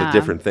all the Yeah.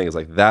 different things,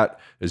 like that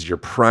is your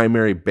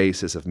primary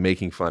basis of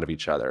making fun of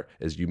each other,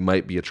 is you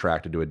might be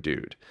attracted to a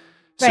dude.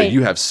 So Right.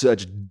 you have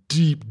such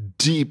deep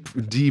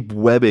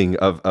webbing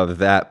of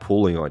that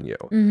pulling on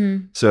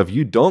you. So if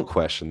you don't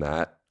question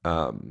that,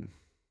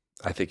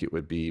 I think it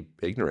would be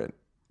ignorant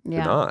to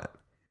Yeah. not.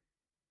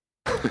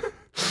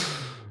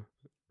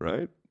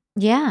 Right?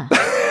 Yeah.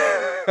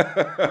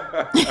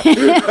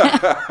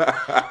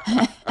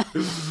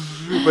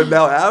 But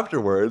now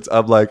afterwards,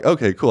 I'm like,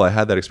 okay, cool. I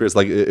had that experience.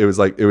 Like it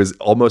was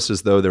almost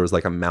as though there was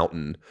like a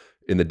mountain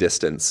in the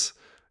distance.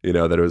 You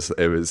know, that it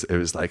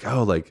was like,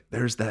 oh, like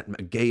there's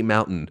that gay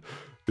mountain.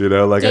 You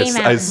know, like Gay I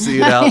mountain. see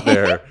it out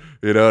there.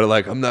 You know, and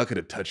like I'm not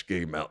gonna touch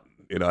gay mountain.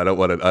 You know, I don't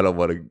want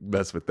to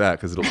mess with that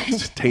because it'll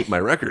just taint my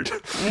record.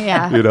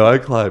 Yeah. You know, I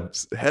climb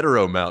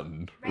hetero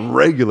mountain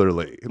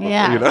regularly.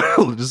 Yeah. You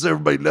know, just so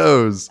everybody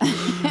knows.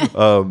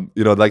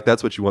 You know, like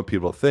that's what you want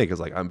people to think is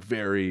like, I'm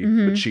very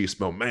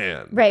machismo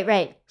man.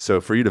 Right. So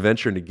for you to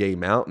venture into gay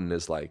mountain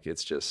is like,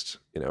 it's just,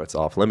 you know, it's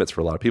off limits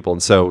for a lot of people.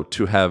 And so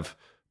to have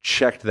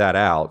checked that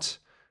out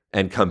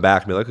and come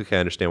back and be like, okay, I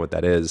understand what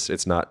that is.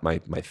 It's not my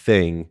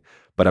thing,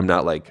 but I'm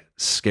not like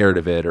scared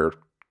of it or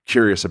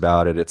curious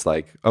about it. It's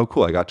like, oh,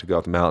 cool. I got to go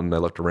up the mountain. I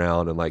looked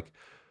around and like,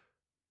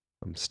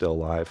 I'm still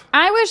alive.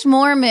 I wish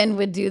more men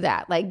would do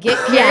that. Like, get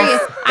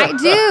curious. I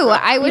do.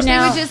 I wish they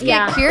would just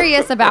get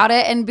curious about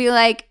it and be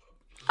like,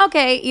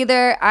 okay,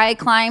 either I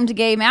climbed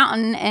Gay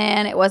Mountain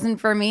and it wasn't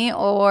for me,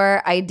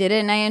 or I did it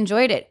and I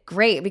enjoyed it.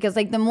 Great. Because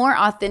like the more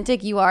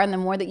authentic you are and the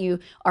more that you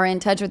are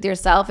in touch with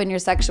yourself and your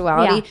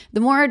sexuality,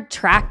 the more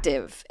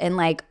attractive and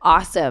like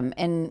awesome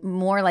and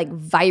more like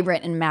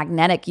vibrant and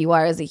magnetic you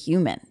are as a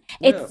human.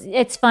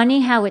 It's funny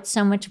how it's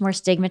so much more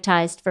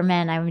stigmatized for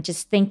men. I'm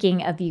just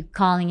thinking of you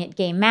calling it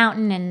Gay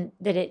Mountain and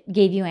that it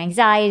gave you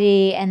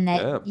anxiety and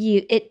that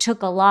it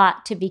took a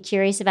lot to be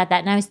curious about that.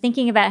 And I was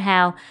thinking about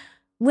how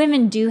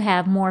women do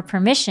have more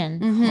permission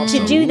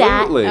to do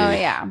that. Absolutely. Oh,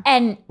 yeah.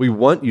 And We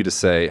want you to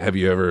say, have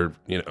you ever,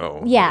 you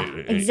know. Yeah, you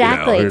know,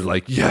 exactly. you're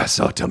like, yes,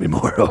 tell me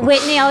more.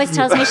 Whitney always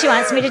tells me she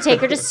wants me to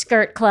take her to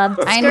Skirt Club.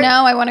 I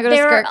know. I want to go to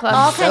There are Skirt Club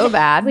all so kinds of-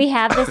 bad. We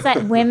have this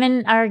that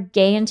women are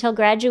gay until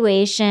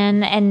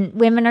graduation and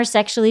women are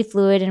sexually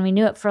fluid, and we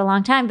knew it for a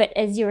long time. But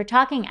as you were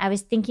talking, I was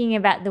thinking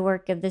about the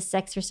work of this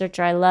sex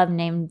researcher I love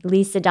named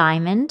Lisa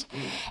Diamond.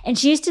 And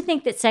she used to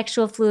think that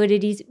sexual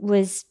fluidity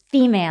was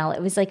female.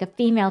 It was like a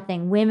female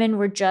thing. Women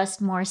were just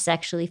more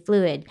sexually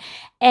fluid.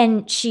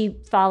 And she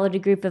followed a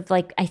group of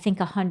like, I think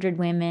 100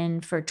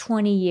 women for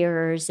 20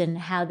 years and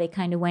how they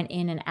kind of went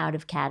in and out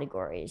of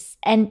categories.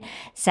 And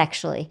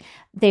sexually,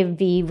 they would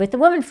be with a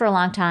woman for a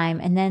long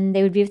time, and then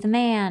they would be with a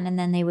man, and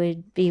then they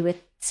would be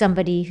with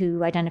somebody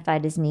who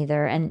identified as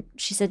neither. And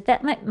she said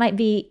that might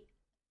be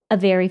a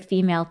very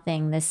female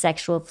thing, this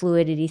sexual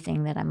fluidity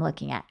thing that I'm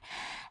looking at.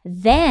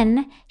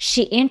 Then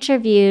she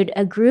interviewed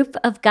a group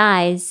of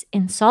guys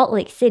in Salt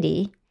Lake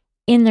City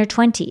in their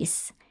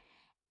 20s.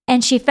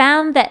 And she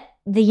found that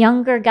the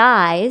younger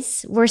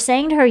guys were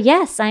saying to her,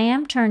 yes, I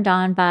am turned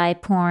on by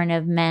porn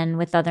of men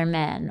with other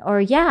men. Or,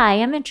 yeah, I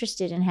am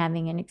interested in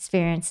having an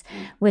experience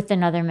with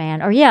another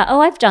man. Or, yeah,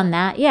 oh, I've done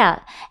that. Yeah.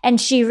 And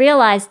she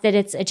realized that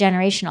it's a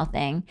generational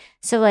thing.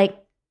 So, like,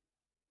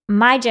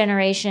 my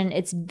generation,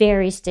 it's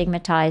very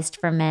stigmatized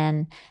for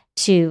men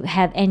to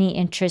have any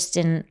interest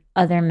in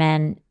other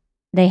men.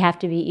 They have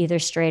to be either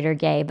straight or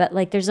gay. But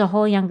like there's a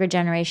whole younger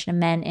generation of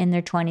men in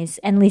their 20s.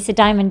 And Lisa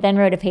Diamond then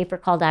wrote a paper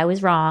called I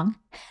Was Wrong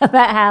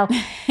about how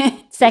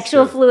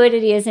sexual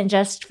fluidity isn't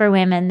just for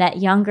women, that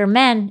younger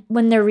men,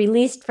 when they're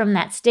released from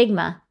that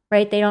stigma,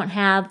 right, they don't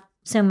have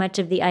so much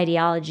of the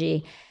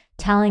ideology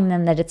telling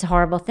them that it's a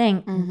horrible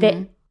thing,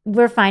 that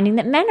we're finding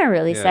that men are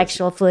really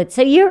sexual fluid.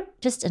 So you're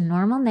just a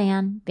normal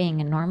man being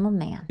a normal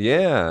man.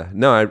 Yeah.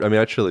 No, I mean,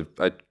 I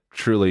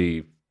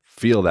truly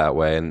feel that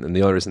way. And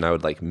the only reason I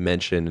would like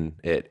mention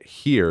it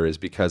here is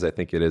because I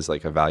think it is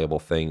like a valuable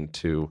thing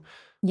to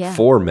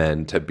for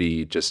men to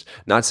be, just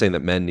not saying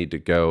that men need to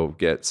go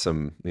get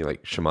some, you know,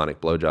 like shamanic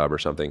blowjob or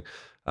something,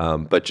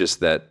 but just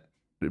that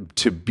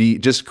to be,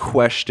 just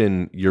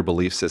question your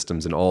belief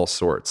systems in all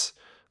sorts.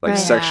 Like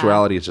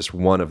sexuality is just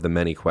one of the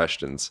many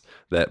questions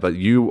but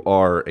you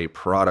are a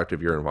product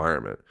of your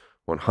environment,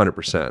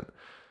 100%.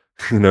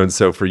 You know, and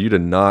so for you to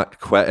not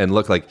and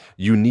look, like,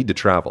 you need to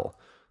travel.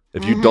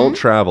 If you don't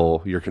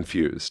travel, you're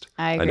confused.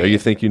 I know you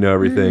think you know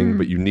everything,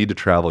 but you need to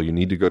travel. You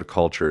need to go to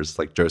cultures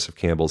like Joseph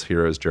Campbell's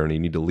Hero's Journey.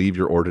 You need to leave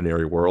your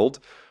ordinary world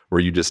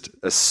where you just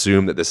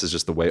assume that this is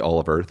just the way all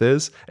of Earth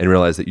is, and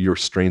realize that you're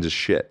strange as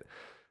shit.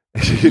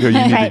 You know,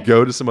 you need to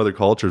go to some other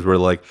cultures where,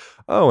 like,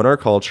 oh, in our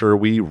culture,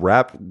 we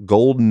wrap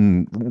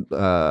golden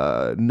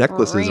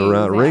necklaces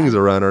rings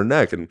around our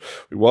neck, and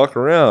we walk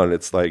around.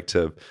 It's like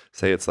to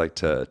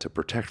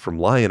protect from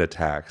lion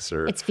attacks,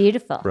 or it's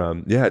beautiful.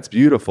 It's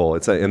beautiful.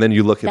 It's and then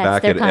you look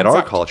back at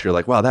our culture, you're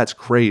like, wow, that's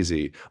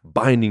crazy.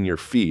 Binding your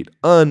feet,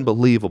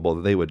 unbelievable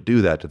that they would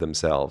do that to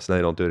themselves. And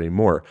they don't do it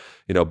anymore.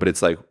 You know, but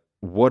it's like,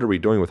 what are we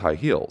doing with high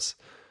heels?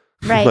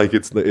 Right. Like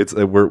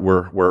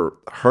we're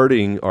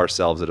hurting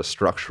ourselves at a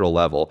structural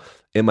level.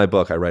 In my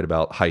book, I write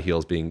about high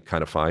heels being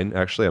kind of fine.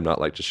 Actually, I'm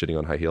not like just shitting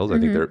on high heels. I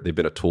think they've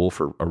been a tool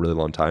for a really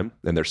long time,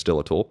 and they're still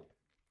a tool.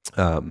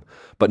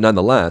 But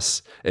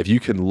nonetheless, if you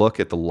can look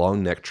at the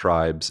long neck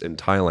tribes in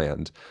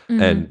Thailand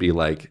and be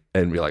like,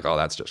 oh,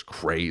 that's just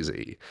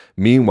crazy.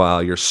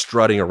 Meanwhile, you're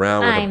strutting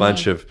around with a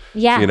bunch of,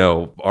 you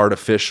know,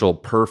 artificial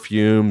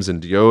perfumes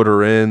and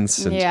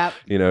deodorants, and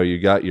you know, you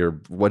got your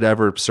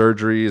whatever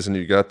surgeries, and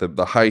you got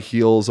the high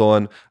heels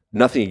on.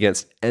 Nothing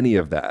against any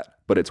of that,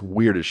 but it's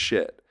weird as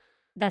shit.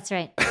 That's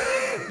right.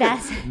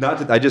 That's not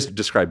that I just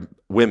describe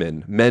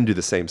women. Men do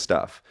the same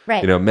stuff.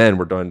 Right. You know, men,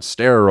 we're doing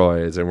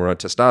steroids and we're on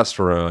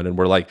testosterone, and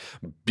we're like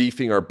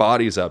beefing our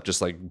bodies up,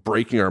 just like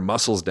breaking our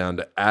muscles down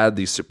to add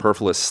these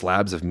superfluous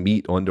slabs of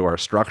meat onto our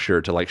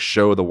structure to like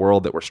show the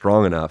world that we're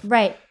strong enough.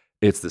 Right.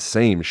 It's the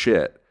same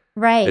shit.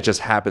 Right. It just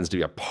happens to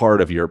be a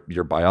part of your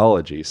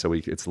biology. So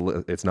it's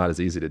not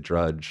as easy to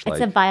drudge.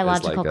 It's a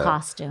biological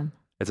costume.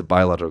 It's a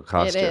biological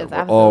costume. It is,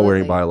 we're all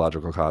wearing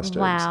biological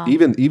costumes. Wow.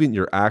 Even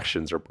your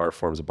actions are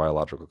forms of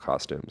biological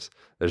costumes.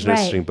 There's an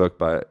interesting book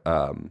by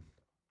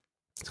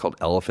it's called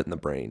Elephant in the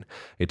Brain.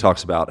 It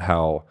talks about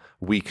how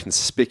we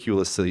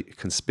conspicuously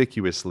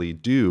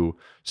do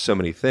so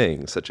many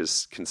things, such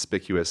as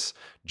conspicuous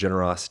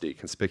generosity,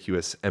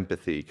 conspicuous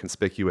empathy,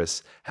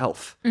 conspicuous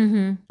health.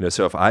 You know,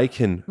 so if I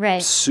can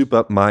soup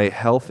up my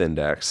health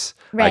index,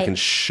 I can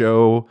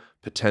show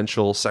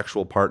potential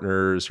sexual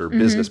partners or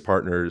business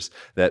partners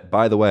that,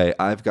 by the way,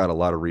 I've got a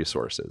lot of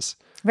resources.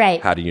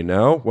 Right. How do you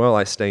know? Well,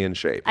 I stay in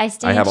shape. I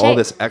have all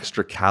this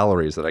extra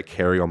calories that I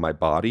carry on my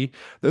body.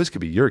 Those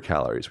could be your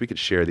calories. We could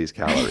share these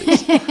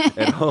calories.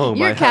 At home,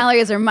 your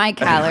calories are my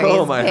calories. At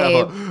home, I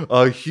have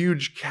a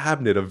huge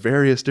cabinet of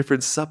various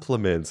different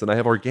supplements, and I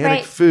have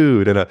organic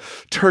food and a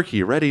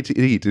turkey ready to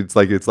eat. It's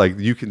like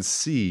you can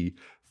see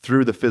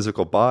through the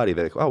physical body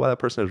that, oh, wow, that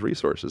person has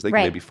resources. They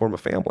can maybe form a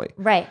family.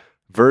 Right.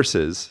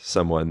 Versus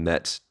someone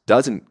that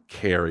doesn't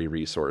carry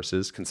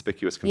resources,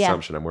 conspicuous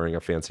consumption. I'm wearing a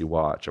fancy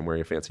watch. I'm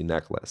wearing a fancy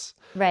necklace.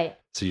 Right.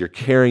 So you're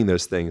carrying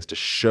those things to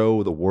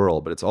show the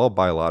world, but it's all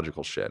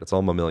biological shit. It's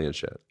all mammalian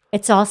shit.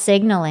 It's all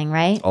signaling,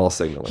 right? It's all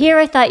signaling. Here,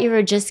 I thought you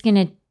were just going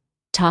to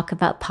talk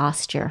about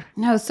posture.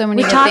 No, so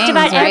many. We talked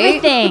about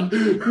everything: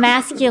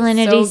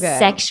 masculinity,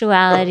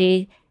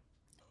 sexuality,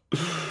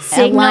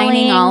 signaling,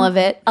 aligning all of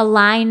it,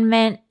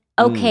 alignment.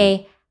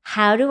 Okay,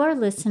 how do our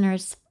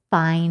listeners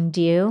find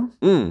you?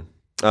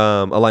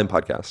 Align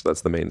Podcast. That's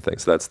the main thing.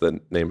 So that's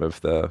the name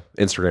of the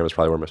Instagram is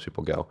probably where most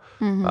people go.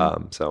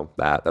 So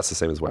that's the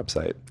same as the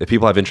website. If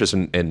people have interest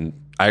in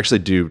I actually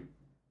do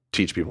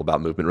teach people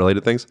about movement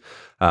related things.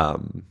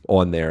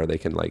 On there, they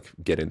can like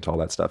get into all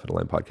that stuff at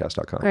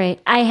alignpodcast.com. Great.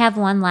 I have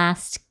one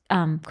last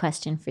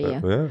question for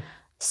you.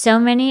 So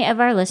many of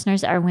our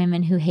listeners are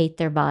women who hate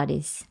their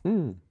bodies.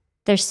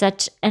 There's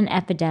such an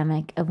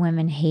epidemic of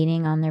women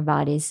hating on their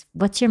bodies.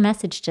 What's your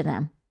message to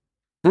them?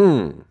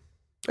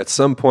 At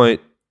some point,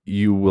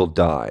 you will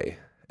die,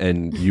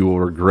 and you will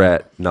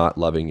regret not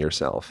loving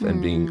yourself and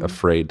being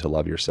afraid to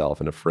love yourself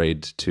and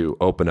afraid to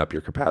open up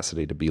your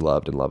capacity to be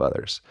loved and love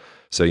others.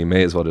 So you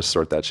may as well just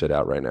sort that shit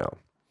out right now.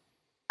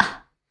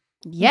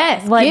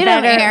 Yes. What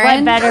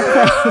better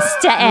place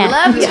to end?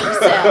 Love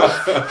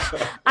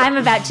yourself. I'm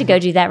about to go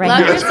do that right now.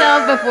 Love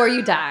yourself before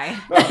you die.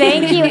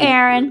 Thank you,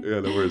 Aaron. Yeah,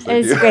 no worries. It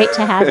was great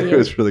to have you. It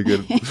was really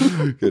good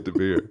to be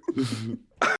here.